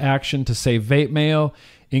call to action to save vape mail,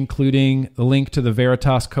 including the link to the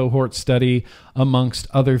Veritas cohort study, amongst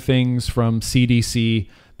other things from CDC,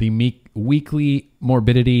 the weekly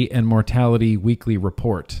morbidity and mortality weekly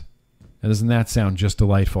report. Doesn't that sound just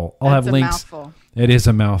delightful? I'll have links. Mouthful. It is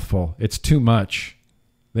a mouthful. It's too much.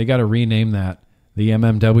 They got to rename that. The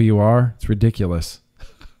MMWR. It's ridiculous.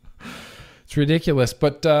 It's ridiculous.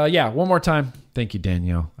 But yeah, one more time. Thank you,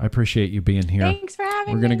 Danielle. I appreciate you being here. Thanks for having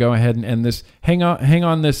me. We're going to go ahead and end this. Hang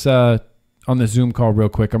on this on the Zoom call real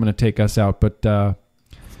quick. I'm going to take us out. But oh,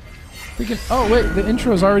 wait. The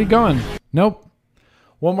intro's already gone. Nope.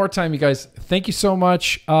 One more time, you guys. Thank you so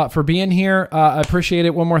much for being here. I appreciate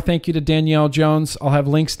it. One more thank you to Danielle Jones. I'll have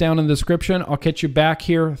links down in the description. I'll catch you back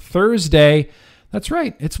here Thursday. That's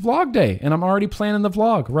right. It's vlog day, and I'm already planning the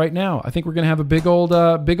vlog right now. I think we're going to have a big old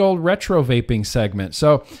retro vaping segment.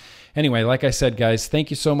 So anyway, like I said, guys,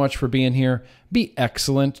 thank you so much for being here. Be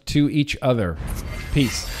excellent to each other.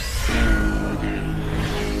 Peace.